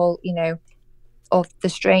showed up all, of the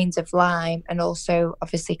strains of Lyme and also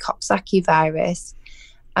obviously Coxsackie virus.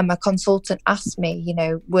 And my consultant asked me,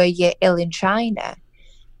 were you ill in China?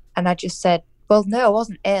 And I just said, well, no, I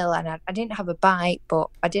wasn't ill, and I didn't have a bite, but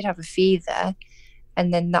I did have a fever.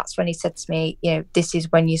 And then that's when he said to me, this is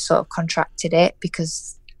when you sort of contracted it,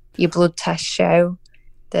 because your blood tests show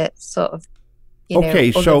that sort of,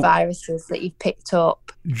 other viruses that you've picked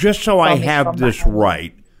up. Just so I have this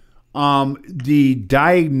right, the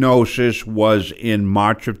diagnosis was in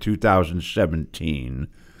March of 2017.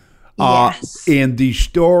 Yes. And the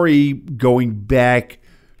story going back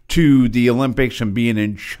to the Olympics and being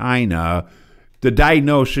in China, the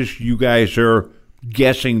diagnosis, you guys are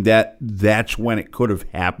guessing that that's when it could have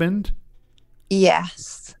happened?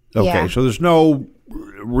 Yes. Okay, yeah. So there's no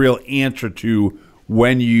real answer to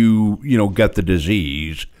when you got the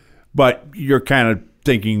disease, but you're kind of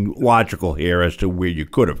thinking logical here as to where you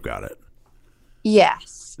could have got it.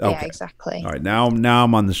 Yes. Okay. Yeah, exactly. All right, now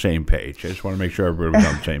I'm on the same page. I just want to make sure everybody was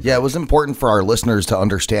on the same page. Yeah, it was important for our listeners to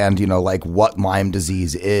understand, what Lyme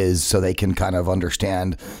disease is, so they can kind of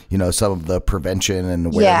understand, some of the prevention and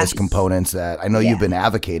awareness components that I know you've been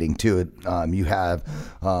advocating too. You have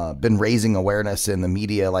been raising awareness in the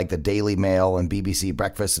media, like the Daily Mail and BBC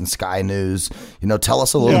Breakfast and Sky News. Tell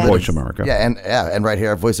us a little bit. Voice America. And right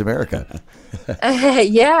here at Voice America.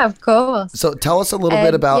 Yeah, of course. So tell us a little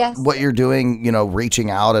bit about what you're doing, reaching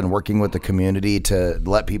out and working with the community to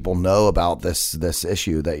let people know about this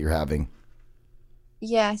issue that you're having.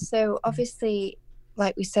 Yeah, so obviously,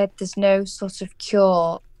 like we said, there's no sort of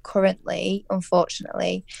cure currently,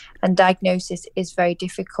 unfortunately, and diagnosis is very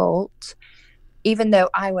difficult. Even though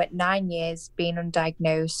I went 9 years being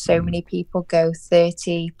undiagnosed, so many people go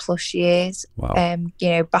 30 plus years,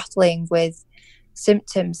 battling with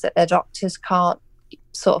symptoms that their doctors can't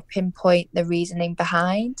sort of pinpoint the reasoning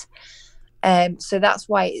behind. So that's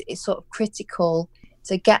why it's sort of critical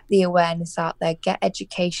to get the awareness out there, get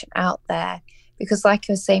education out there, because like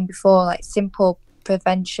I was saying before, like simple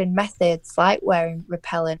prevention methods like wearing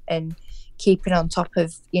repellent and keeping on top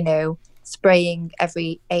of, spraying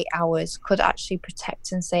every 8 hours could actually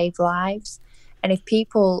protect and save lives. And if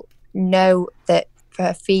people know that for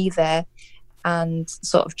a fever and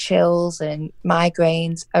sort of chills and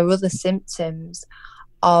migraines are other symptoms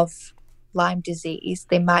of Lyme disease,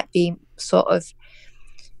 they might be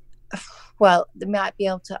they might be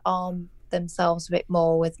able to arm themselves a bit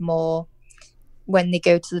more with more when they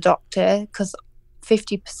go to the doctor, because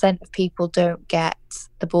 50% of people don't get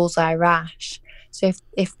the bullseye rash. So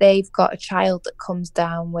if they've got a child that comes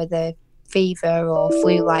down with a fever or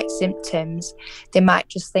flu-like symptoms, they might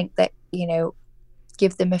just think that,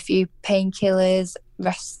 give them a few painkillers,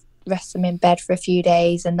 rest them in bed for a few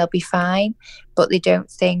days and they'll be fine. But they don't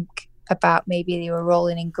think about maybe they were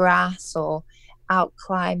rolling in grass or out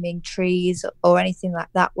climbing trees or anything like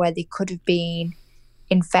that where they could have been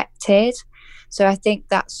infected. So I think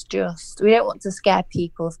that's we don't want to scare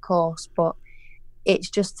people, of course, but it's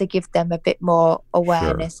just to give them a bit more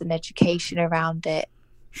awareness and education around it.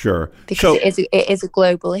 Sure. Because it is a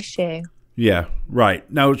global issue. Yeah, right.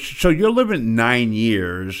 Now, so you're living 9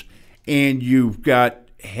 years and you've got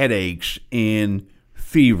headaches and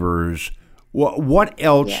fevers. What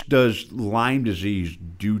else does Lyme disease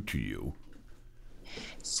do to you?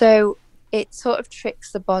 So it sort of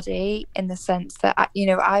tricks the body in the sense that,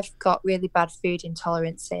 I've got really bad food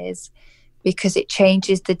intolerances because it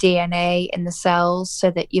changes the DNA in the cells so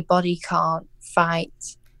that your body can't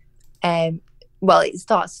fight well, it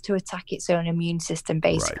starts to attack its own immune system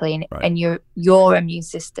basically, Right. and your immune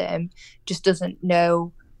system just doesn't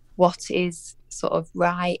know what is sort of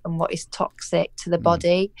right and what is toxic to the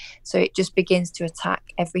body, so it just begins to attack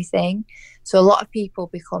everything. So a lot of people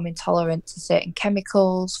become intolerant to certain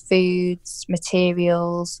chemicals, foods,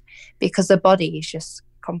 materials, because the body is just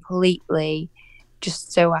completely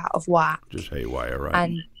just so out of whack, just haywire, right?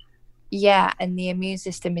 And the immune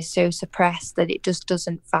system is so suppressed that it just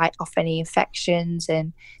doesn't fight off any infections,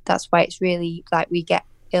 and that's why it's really like we get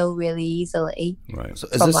ill really easily. Right. So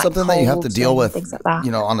is this something that you have to deal with, things like that,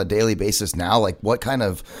 on a daily basis now? Like, what kind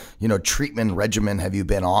of, treatment regimen have you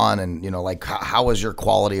been on? And, like, how is your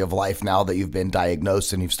quality of life now that you've been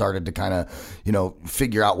diagnosed and you've started to kind of,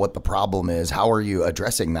 figure out what the problem is? How are you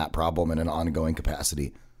addressing that problem in an ongoing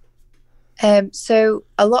capacity? So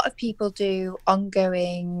a lot of people do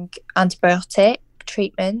ongoing antibiotic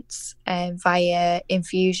treatments via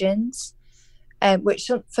infusions, which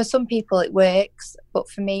for some people it works, but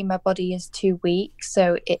for me, my body is too weak,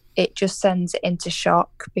 so it just sends it into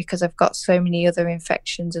shock because I've got so many other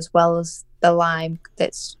infections as well as the Lyme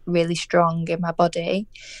that's really strong in my body.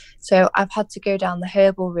 So I've had to go down the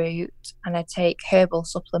herbal route, and I take herbal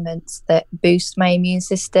supplements that boost my immune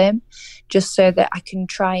system just so that I can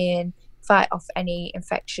try and fight off any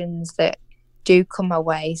infections that do come my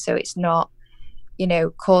way, so it's not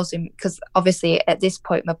causing, because obviously at this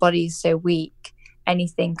point my body is so weak,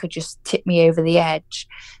 anything could just tip me over the edge.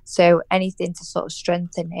 So anything to sort of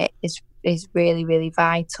strengthen it is really, really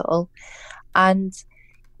vital. And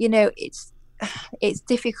it's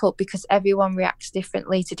difficult because everyone reacts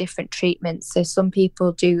differently to different treatments. So some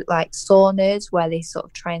people do like saunas where they sort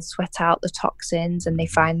of try and sweat out the toxins, and they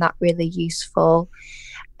find that really useful.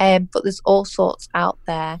 But there's all sorts out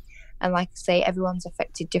there, and like I say, everyone's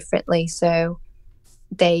affected differently, so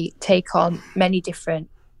they take on many different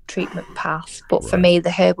treatment paths. But for me,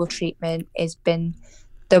 the herbal treatment has been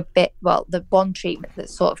the one treatment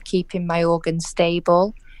that's sort of keeping my organs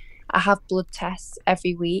stable. I have blood tests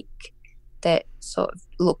every week that sort of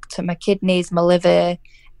look to my kidneys, my liver,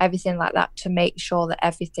 everything like that, to make sure that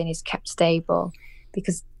everything is kept stable,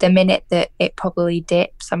 because the minute that it probably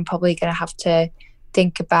dips, I'm probably going to have to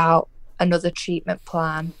think about another treatment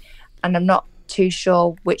plan, and I'm not too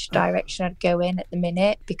sure which direction I'd go in at the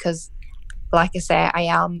minute, because like I say, I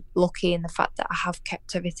am lucky in the fact that I have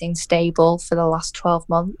kept everything stable for the last 12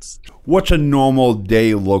 months. What's a normal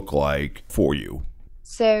day look like for you?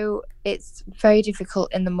 So it's very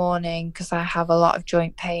difficult in the morning because I have a lot of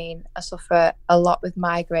joint pain. I suffer a lot with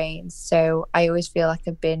migraines, so I always feel like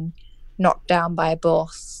I've been knocked down by a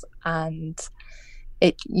bus, and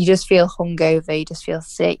you just feel hungover, you just feel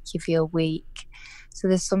sick, you feel weak. So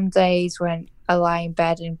there's some days when I lie in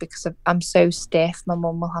bed, and because I'm so stiff, my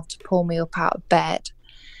mum will have to pull me up out of bed.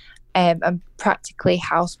 I'm practically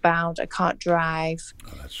housebound. I can't drive.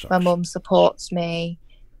 My mum supports me.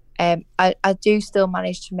 I do still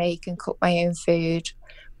manage to make and cook my own food,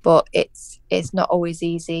 but it's not always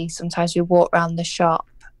easy. Sometimes we walk around the shop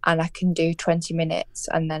and I can do 20 minutes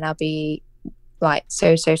and then I'll be like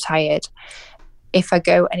so tired. If I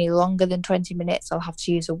go any longer than 20 minutes, I'll have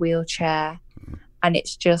to use a wheelchair, and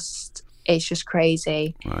it's just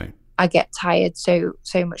crazy. Right. I get tired so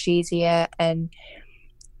much easier, and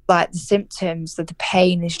like the symptoms, that the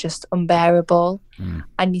pain is just unbearable.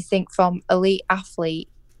 And you think, from elite athlete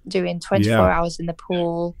doing 24 hours in the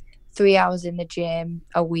pool, 3 hours in the gym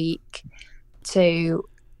a week, to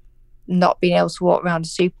not being able to walk around a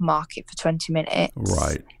supermarket for 20 minutes.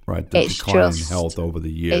 Right. The decline in health over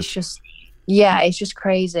the years. It's just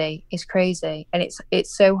crazy. It's crazy, and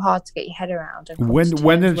it's so hard to get your head around.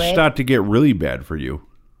 When did it start to get really bad for you?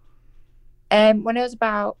 When I was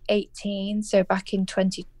about 18, so back in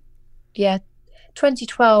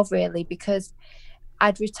 2012 really, because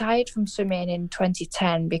I'd retired from swimming in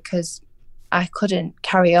 2010 because I couldn't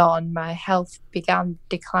carry on. My health began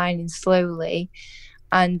declining slowly,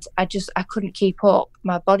 and I couldn't keep up.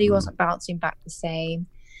 My body wasn't bouncing back the same.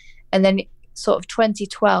 And then sort of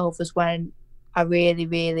 2012 was when I really,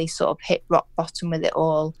 really sort of hit rock bottom with it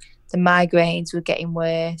all. The migraines were getting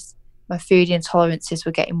worse. My food intolerances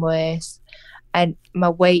were getting worse. And my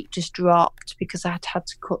weight just dropped because I had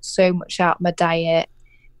to cut so much out of my diet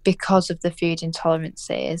because of the food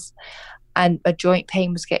intolerances. And my joint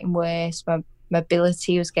pain was getting worse. My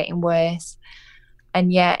mobility was getting worse.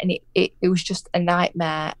 And it was just a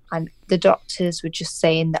nightmare. And the doctors were just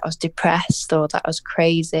saying that I was depressed or that I was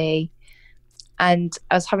crazy. And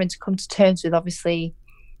I was having to come to terms with, obviously,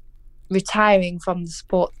 retiring from the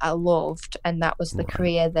sport that I loved. And that was the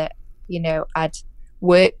career that, I'd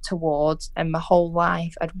worked towards. And my whole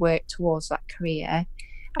life I'd worked towards that career.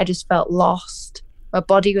 I just felt lost. My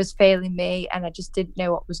body was failing me, and I just didn't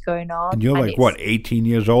know what was going on. And you're like, what, 18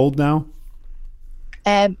 years old now?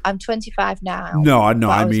 I'm 25 now. No,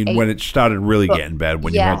 I mean 8, when it started really getting bad,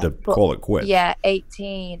 when you had to call it quits. Yeah,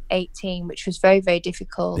 18, which was very, very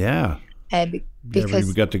difficult. Yeah. Because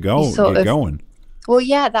we got to go, get going. Well,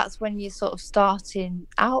 yeah, that's when you're sort of starting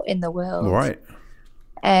out in the world. Right.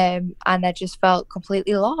 And I just felt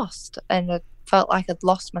completely lost, and I felt like I'd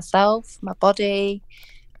lost myself, my body,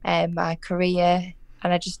 my career,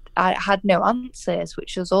 and I had no answers,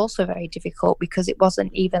 which was also very difficult because it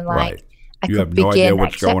wasn't even like right. I you could have no begin idea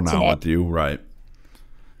what's going on it. with you, right?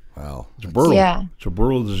 Wow, it's brutal. Yeah, it's a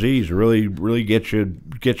brutal disease. It really gets you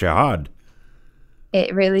hard.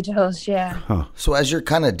 It really does, yeah. Huh. So as you're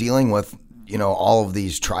kind of dealing with, all of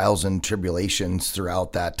these trials and tribulations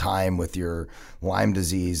throughout that time with your Lyme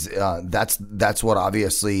disease, that's what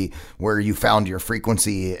obviously where you found your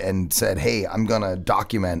frequency and said, hey, I'm going to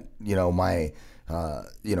document, my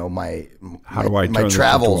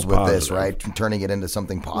travels with this, right? Turning it into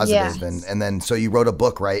something positive. Yes. And then, so you wrote a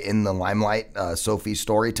book, right? In the Limelight, Sophie's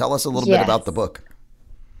Story. Tell us a little bit about the book.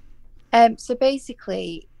 So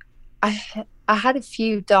basically, I had a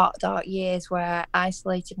few dark years where I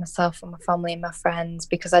isolated myself from my family and my friends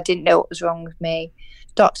because I didn't know what was wrong with me.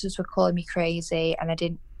 Doctors were calling me crazy, and I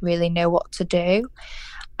didn't really know what to do.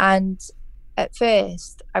 And at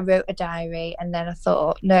first, I wrote a diary, and then I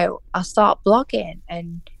thought, no, I'll start blogging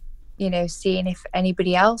and, seeing if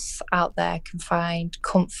anybody else out there can find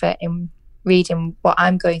comfort in reading what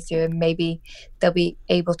I'm going through, and maybe they'll be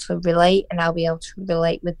able to relate, and I'll be able to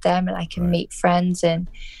relate with them, and I can meet friends and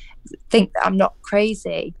think that I'm not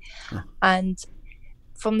crazy. And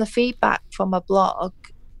from the feedback from my blog,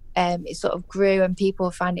 it sort of grew, and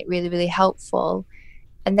people find it really, really helpful.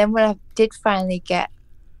 And then when I did finally get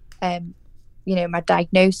my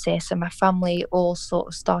diagnosis, and my family all sort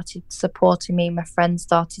of started supporting me, my friends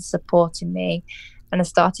started supporting me, and I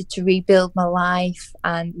started to rebuild my life,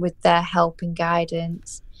 and with their help and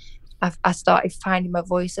guidance, I started finding my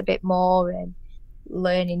voice a bit more and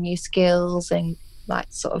learning new skills and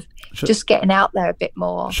just getting out there a bit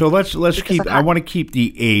more. So let's keep. I want to keep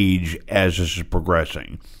the age as this is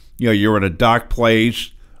progressing. You're in a dark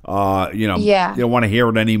place. You don't want to hear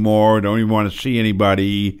it anymore. Don't even want to see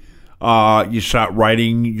anybody. You start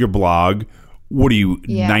writing your blog. What are you,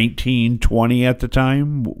 19, 20 at the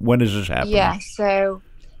time? When is this happening? Yeah.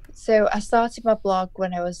 So I started my blog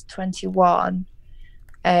when I was 21.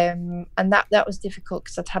 And that was difficult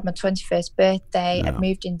because I'd had my 21st birthday. I'd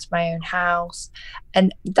moved into my own house,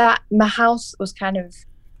 and my house was kind of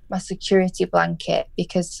my security blanket,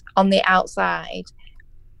 because on the outside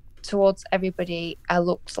towards everybody I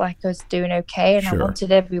looked like I was doing okay, and I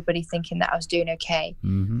wanted everybody thinking that I was doing okay.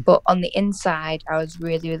 But on the inside I was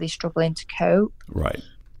really, really struggling to cope. Right.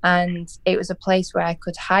 And it was a place where I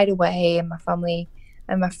could hide away, and my family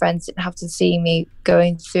and my friends didn't have to see me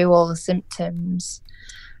going through all the symptoms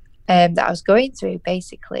that I was going through,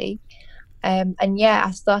 basically.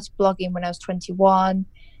 I started blogging when I was 21,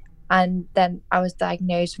 and then I was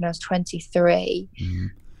diagnosed when I was 23.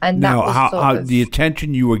 And now, that was how the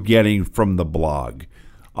attention you were getting from the blog,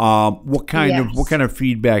 what kind of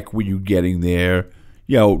feedback were you getting there?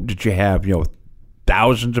 Did you have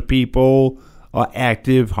thousands of people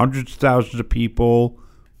active, hundreds of thousands of people?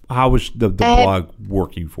 How was the blog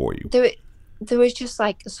working for you? There was just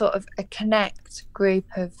like sort of a connect group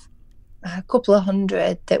of a couple of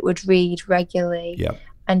hundred that would read regularly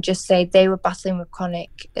and just say they were battling with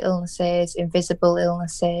chronic illnesses, invisible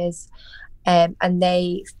illnesses, and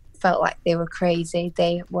they felt like they were crazy.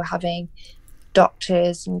 They were having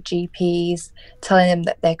doctors and GPs telling them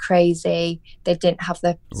that they're crazy. They didn't have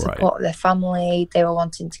the support of their family. They were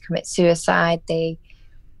wanting to commit suicide. They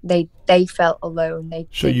felt alone. They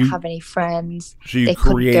didn't have any friends. They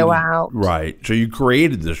couldn't go out. Right. So you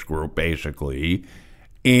created this group, basically,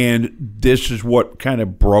 and this is what kind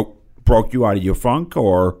of broke you out of your funk,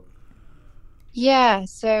 or? Yeah.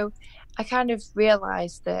 So I kind of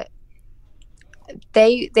realized that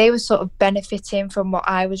they were sort of benefiting from what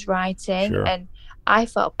I was writing, and I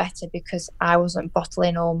felt better because I wasn't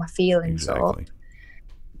bottling all my feelings up.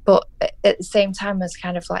 But at the same time, it was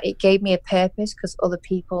kind of like it gave me a purpose because other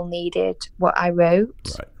people needed what I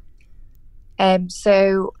wrote.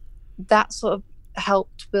 So that sort of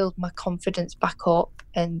helped build my confidence back up,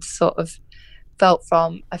 and sort of felt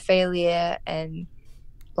from a failure and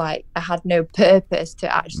like I had no purpose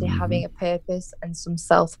to actually having a purpose and some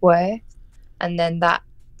self-worth. And then that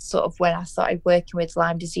sort of when I started working with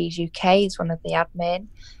Lyme Disease UK as one of the admin,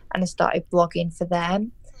 and I started blogging for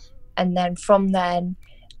them. And then from then,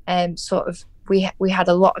 sort of we had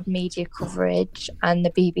a lot of media coverage, and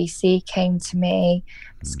the BBC came to me,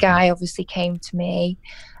 Sky obviously came to me,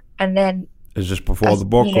 and then is this before the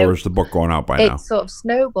book, or is the book going out by now? It sort of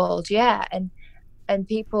snowballed, yeah, and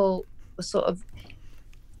people were sort of,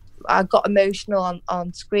 I got emotional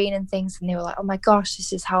on screen and things, and they were like, oh my gosh,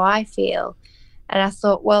 this is how I feel. And I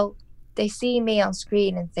thought, well, they see me on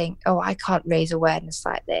screen and think, oh, I can't raise awareness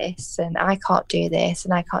like this, and I can't do this,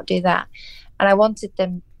 and I can't do that. And I wanted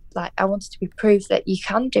them, I wanted to be proof that you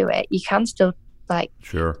can do it. You can still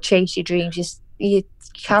chase your dreams. You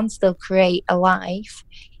can still create a life,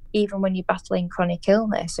 even when you're battling chronic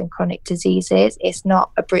illness and chronic diseases. It's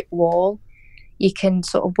not a brick wall. You can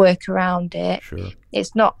sort of work around it. Sure.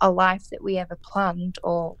 It's not a life that we ever planned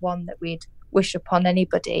or one that we'd wish upon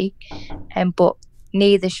anybody. But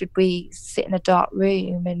neither should we sit in a dark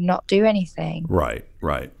room and not do anything. Right.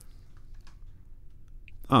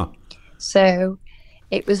 Huh. So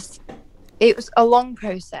it was a long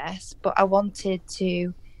process, but I wanted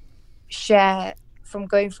to share, from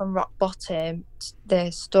going from rock bottom,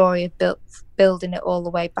 the story of building it all the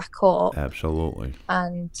way back up. Absolutely.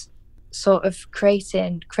 And sort of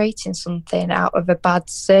creating something out of a bad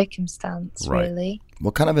circumstance, really.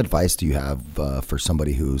 What kind of advice do you have for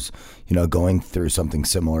somebody who's, going through something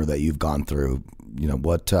similar that you've gone through?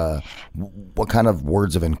 What kind of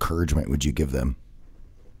words of encouragement would you give them?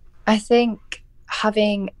 I think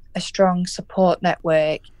having a strong support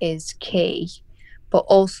network is key, but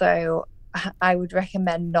also I would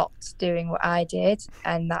recommend not doing what I did,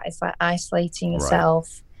 and that is isolating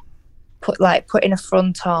yourself, putting a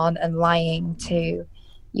front on and lying to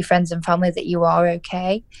your friends and family that you are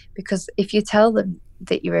okay. Because if you tell them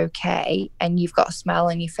that you're okay and you've got a smile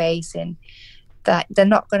on your face, and that they're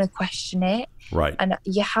not going to question it. Right. And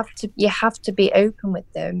you have to be open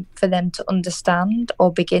with them for them to understand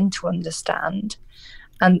or begin to understand,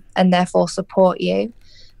 and therefore support you.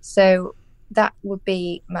 So that would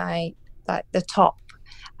be my the top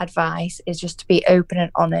advice, is just to be open and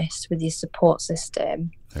honest with your support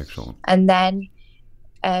system. Excellent. And then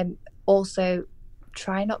also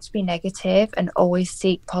try not to be negative and always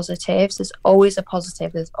seek positives. There's always a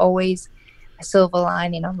positive. There's always a silver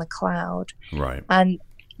lining on the cloud. Right. And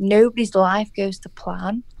nobody's life goes to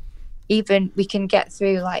plan. Even we can get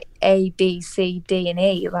through A, B, C, D, and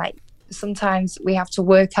E. Sometimes we have to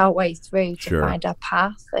work our way through to find our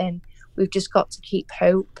path, and we've just got to keep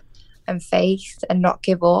hope and faith and not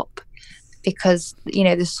give up, because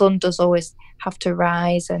the sun does always have to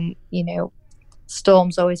rise, and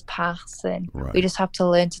storms always pass, and we just have to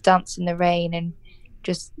learn to dance in the rain and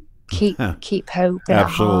just keep hope in our heart.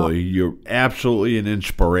 Absolutely. You're absolutely an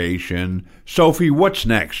inspiration. Sophie, what's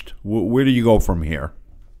next? Where do you go from here?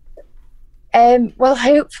 Well,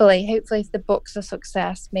 hopefully if the book's a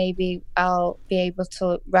success, maybe I'll be able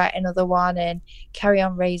to write another one and carry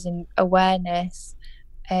on raising awareness.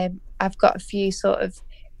 I've got a few sort of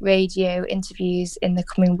radio interviews in the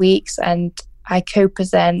coming weeks, and I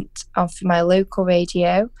co-present for my local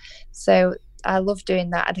radio. So I love doing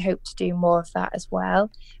that. I'd hope to do more of that as well.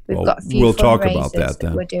 We've got a few we'll talk fundraisers about that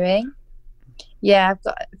then. We're doing. Yeah, I've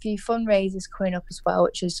got a few fundraisers coming up as well,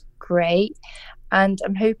 which is great. And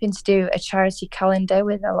I'm hoping to do a charity calendar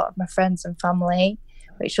with a lot of my friends and family,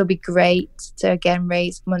 which will be great to again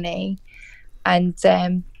raise money. And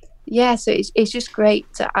so it's just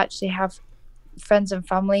great to actually have friends and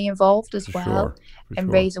family involved as well,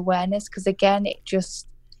 and raise awareness, because again, it just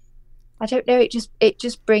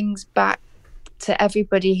brings back to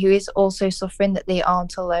everybody who is also suffering that they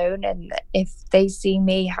aren't alone, and if they see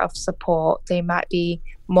me have support, they might be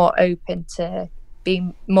more open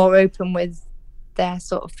with their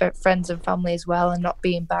sort of friends and family as well, and not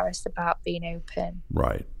be embarrassed about being open.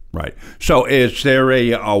 Right. So is there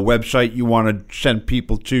a website you want to send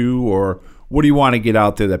people to, or what do you want to get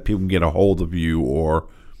out there that people can get a hold of you or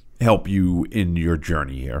help you in your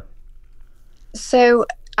journey here? So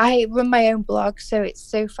I run my own blog, so it's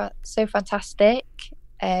so fantastic.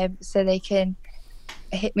 So they can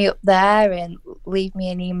hit me up there and leave me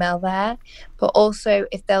an email there. But also,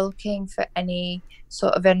 if they're looking for any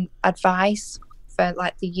sort of an advice for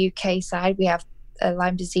the UK side, we have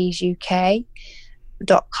Lyme Disease UK.com,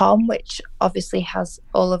 which obviously has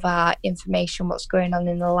all of our information, what's going on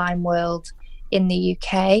in the Lyme world in the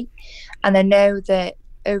UK. And I know that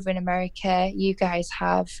over in America, you guys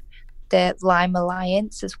have the Lyme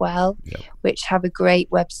Alliance as well, which have a great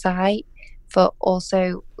website for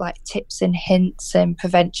also tips and hints and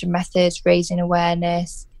prevention methods, raising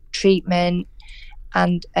awareness, treatment,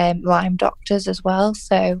 and Lyme doctors as well.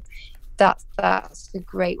 So that's a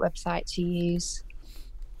great website to use.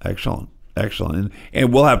 Excellent.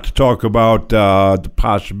 And we'll have to talk about the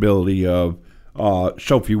possibility of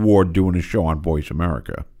Sophie Ward doing a show on Voice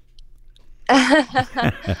America.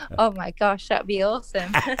 Oh my gosh, that'd be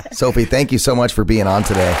awesome. Sophie, thank you so much for being on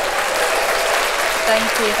today.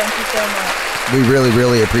 Thank you so much. We really,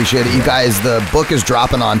 really appreciate it. You guys, the book is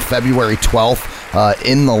dropping on February 12th.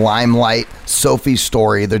 In the Limelight, Sophie's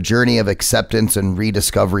story, the journey of acceptance and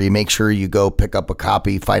rediscovery. Make sure you go pick up a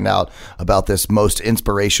copy, find out about this most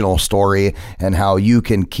inspirational story and how you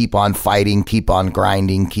can keep on fighting, keep on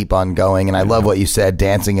grinding, keep on going. And I love what you said,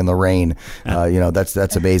 dancing in the rain.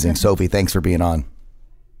 That's amazing. Sophie, thanks for being on.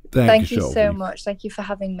 Thank you so much. Thank you for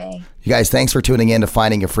having me. You guys, thanks for tuning in to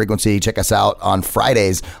Finding Your Frequency. Check us out on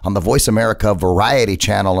Fridays on the Voice America Variety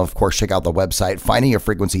channel. Of course, check out the website,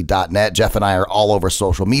 findingyourfrequency.net. Jeff and I are all over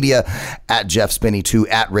social media, at Jeff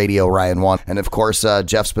Spinney2, at Radio Ryan 1. And of course,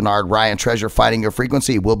 Jeff Spinard, Ryan Treasure, Finding Your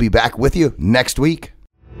Frequency. We'll be back with you next week.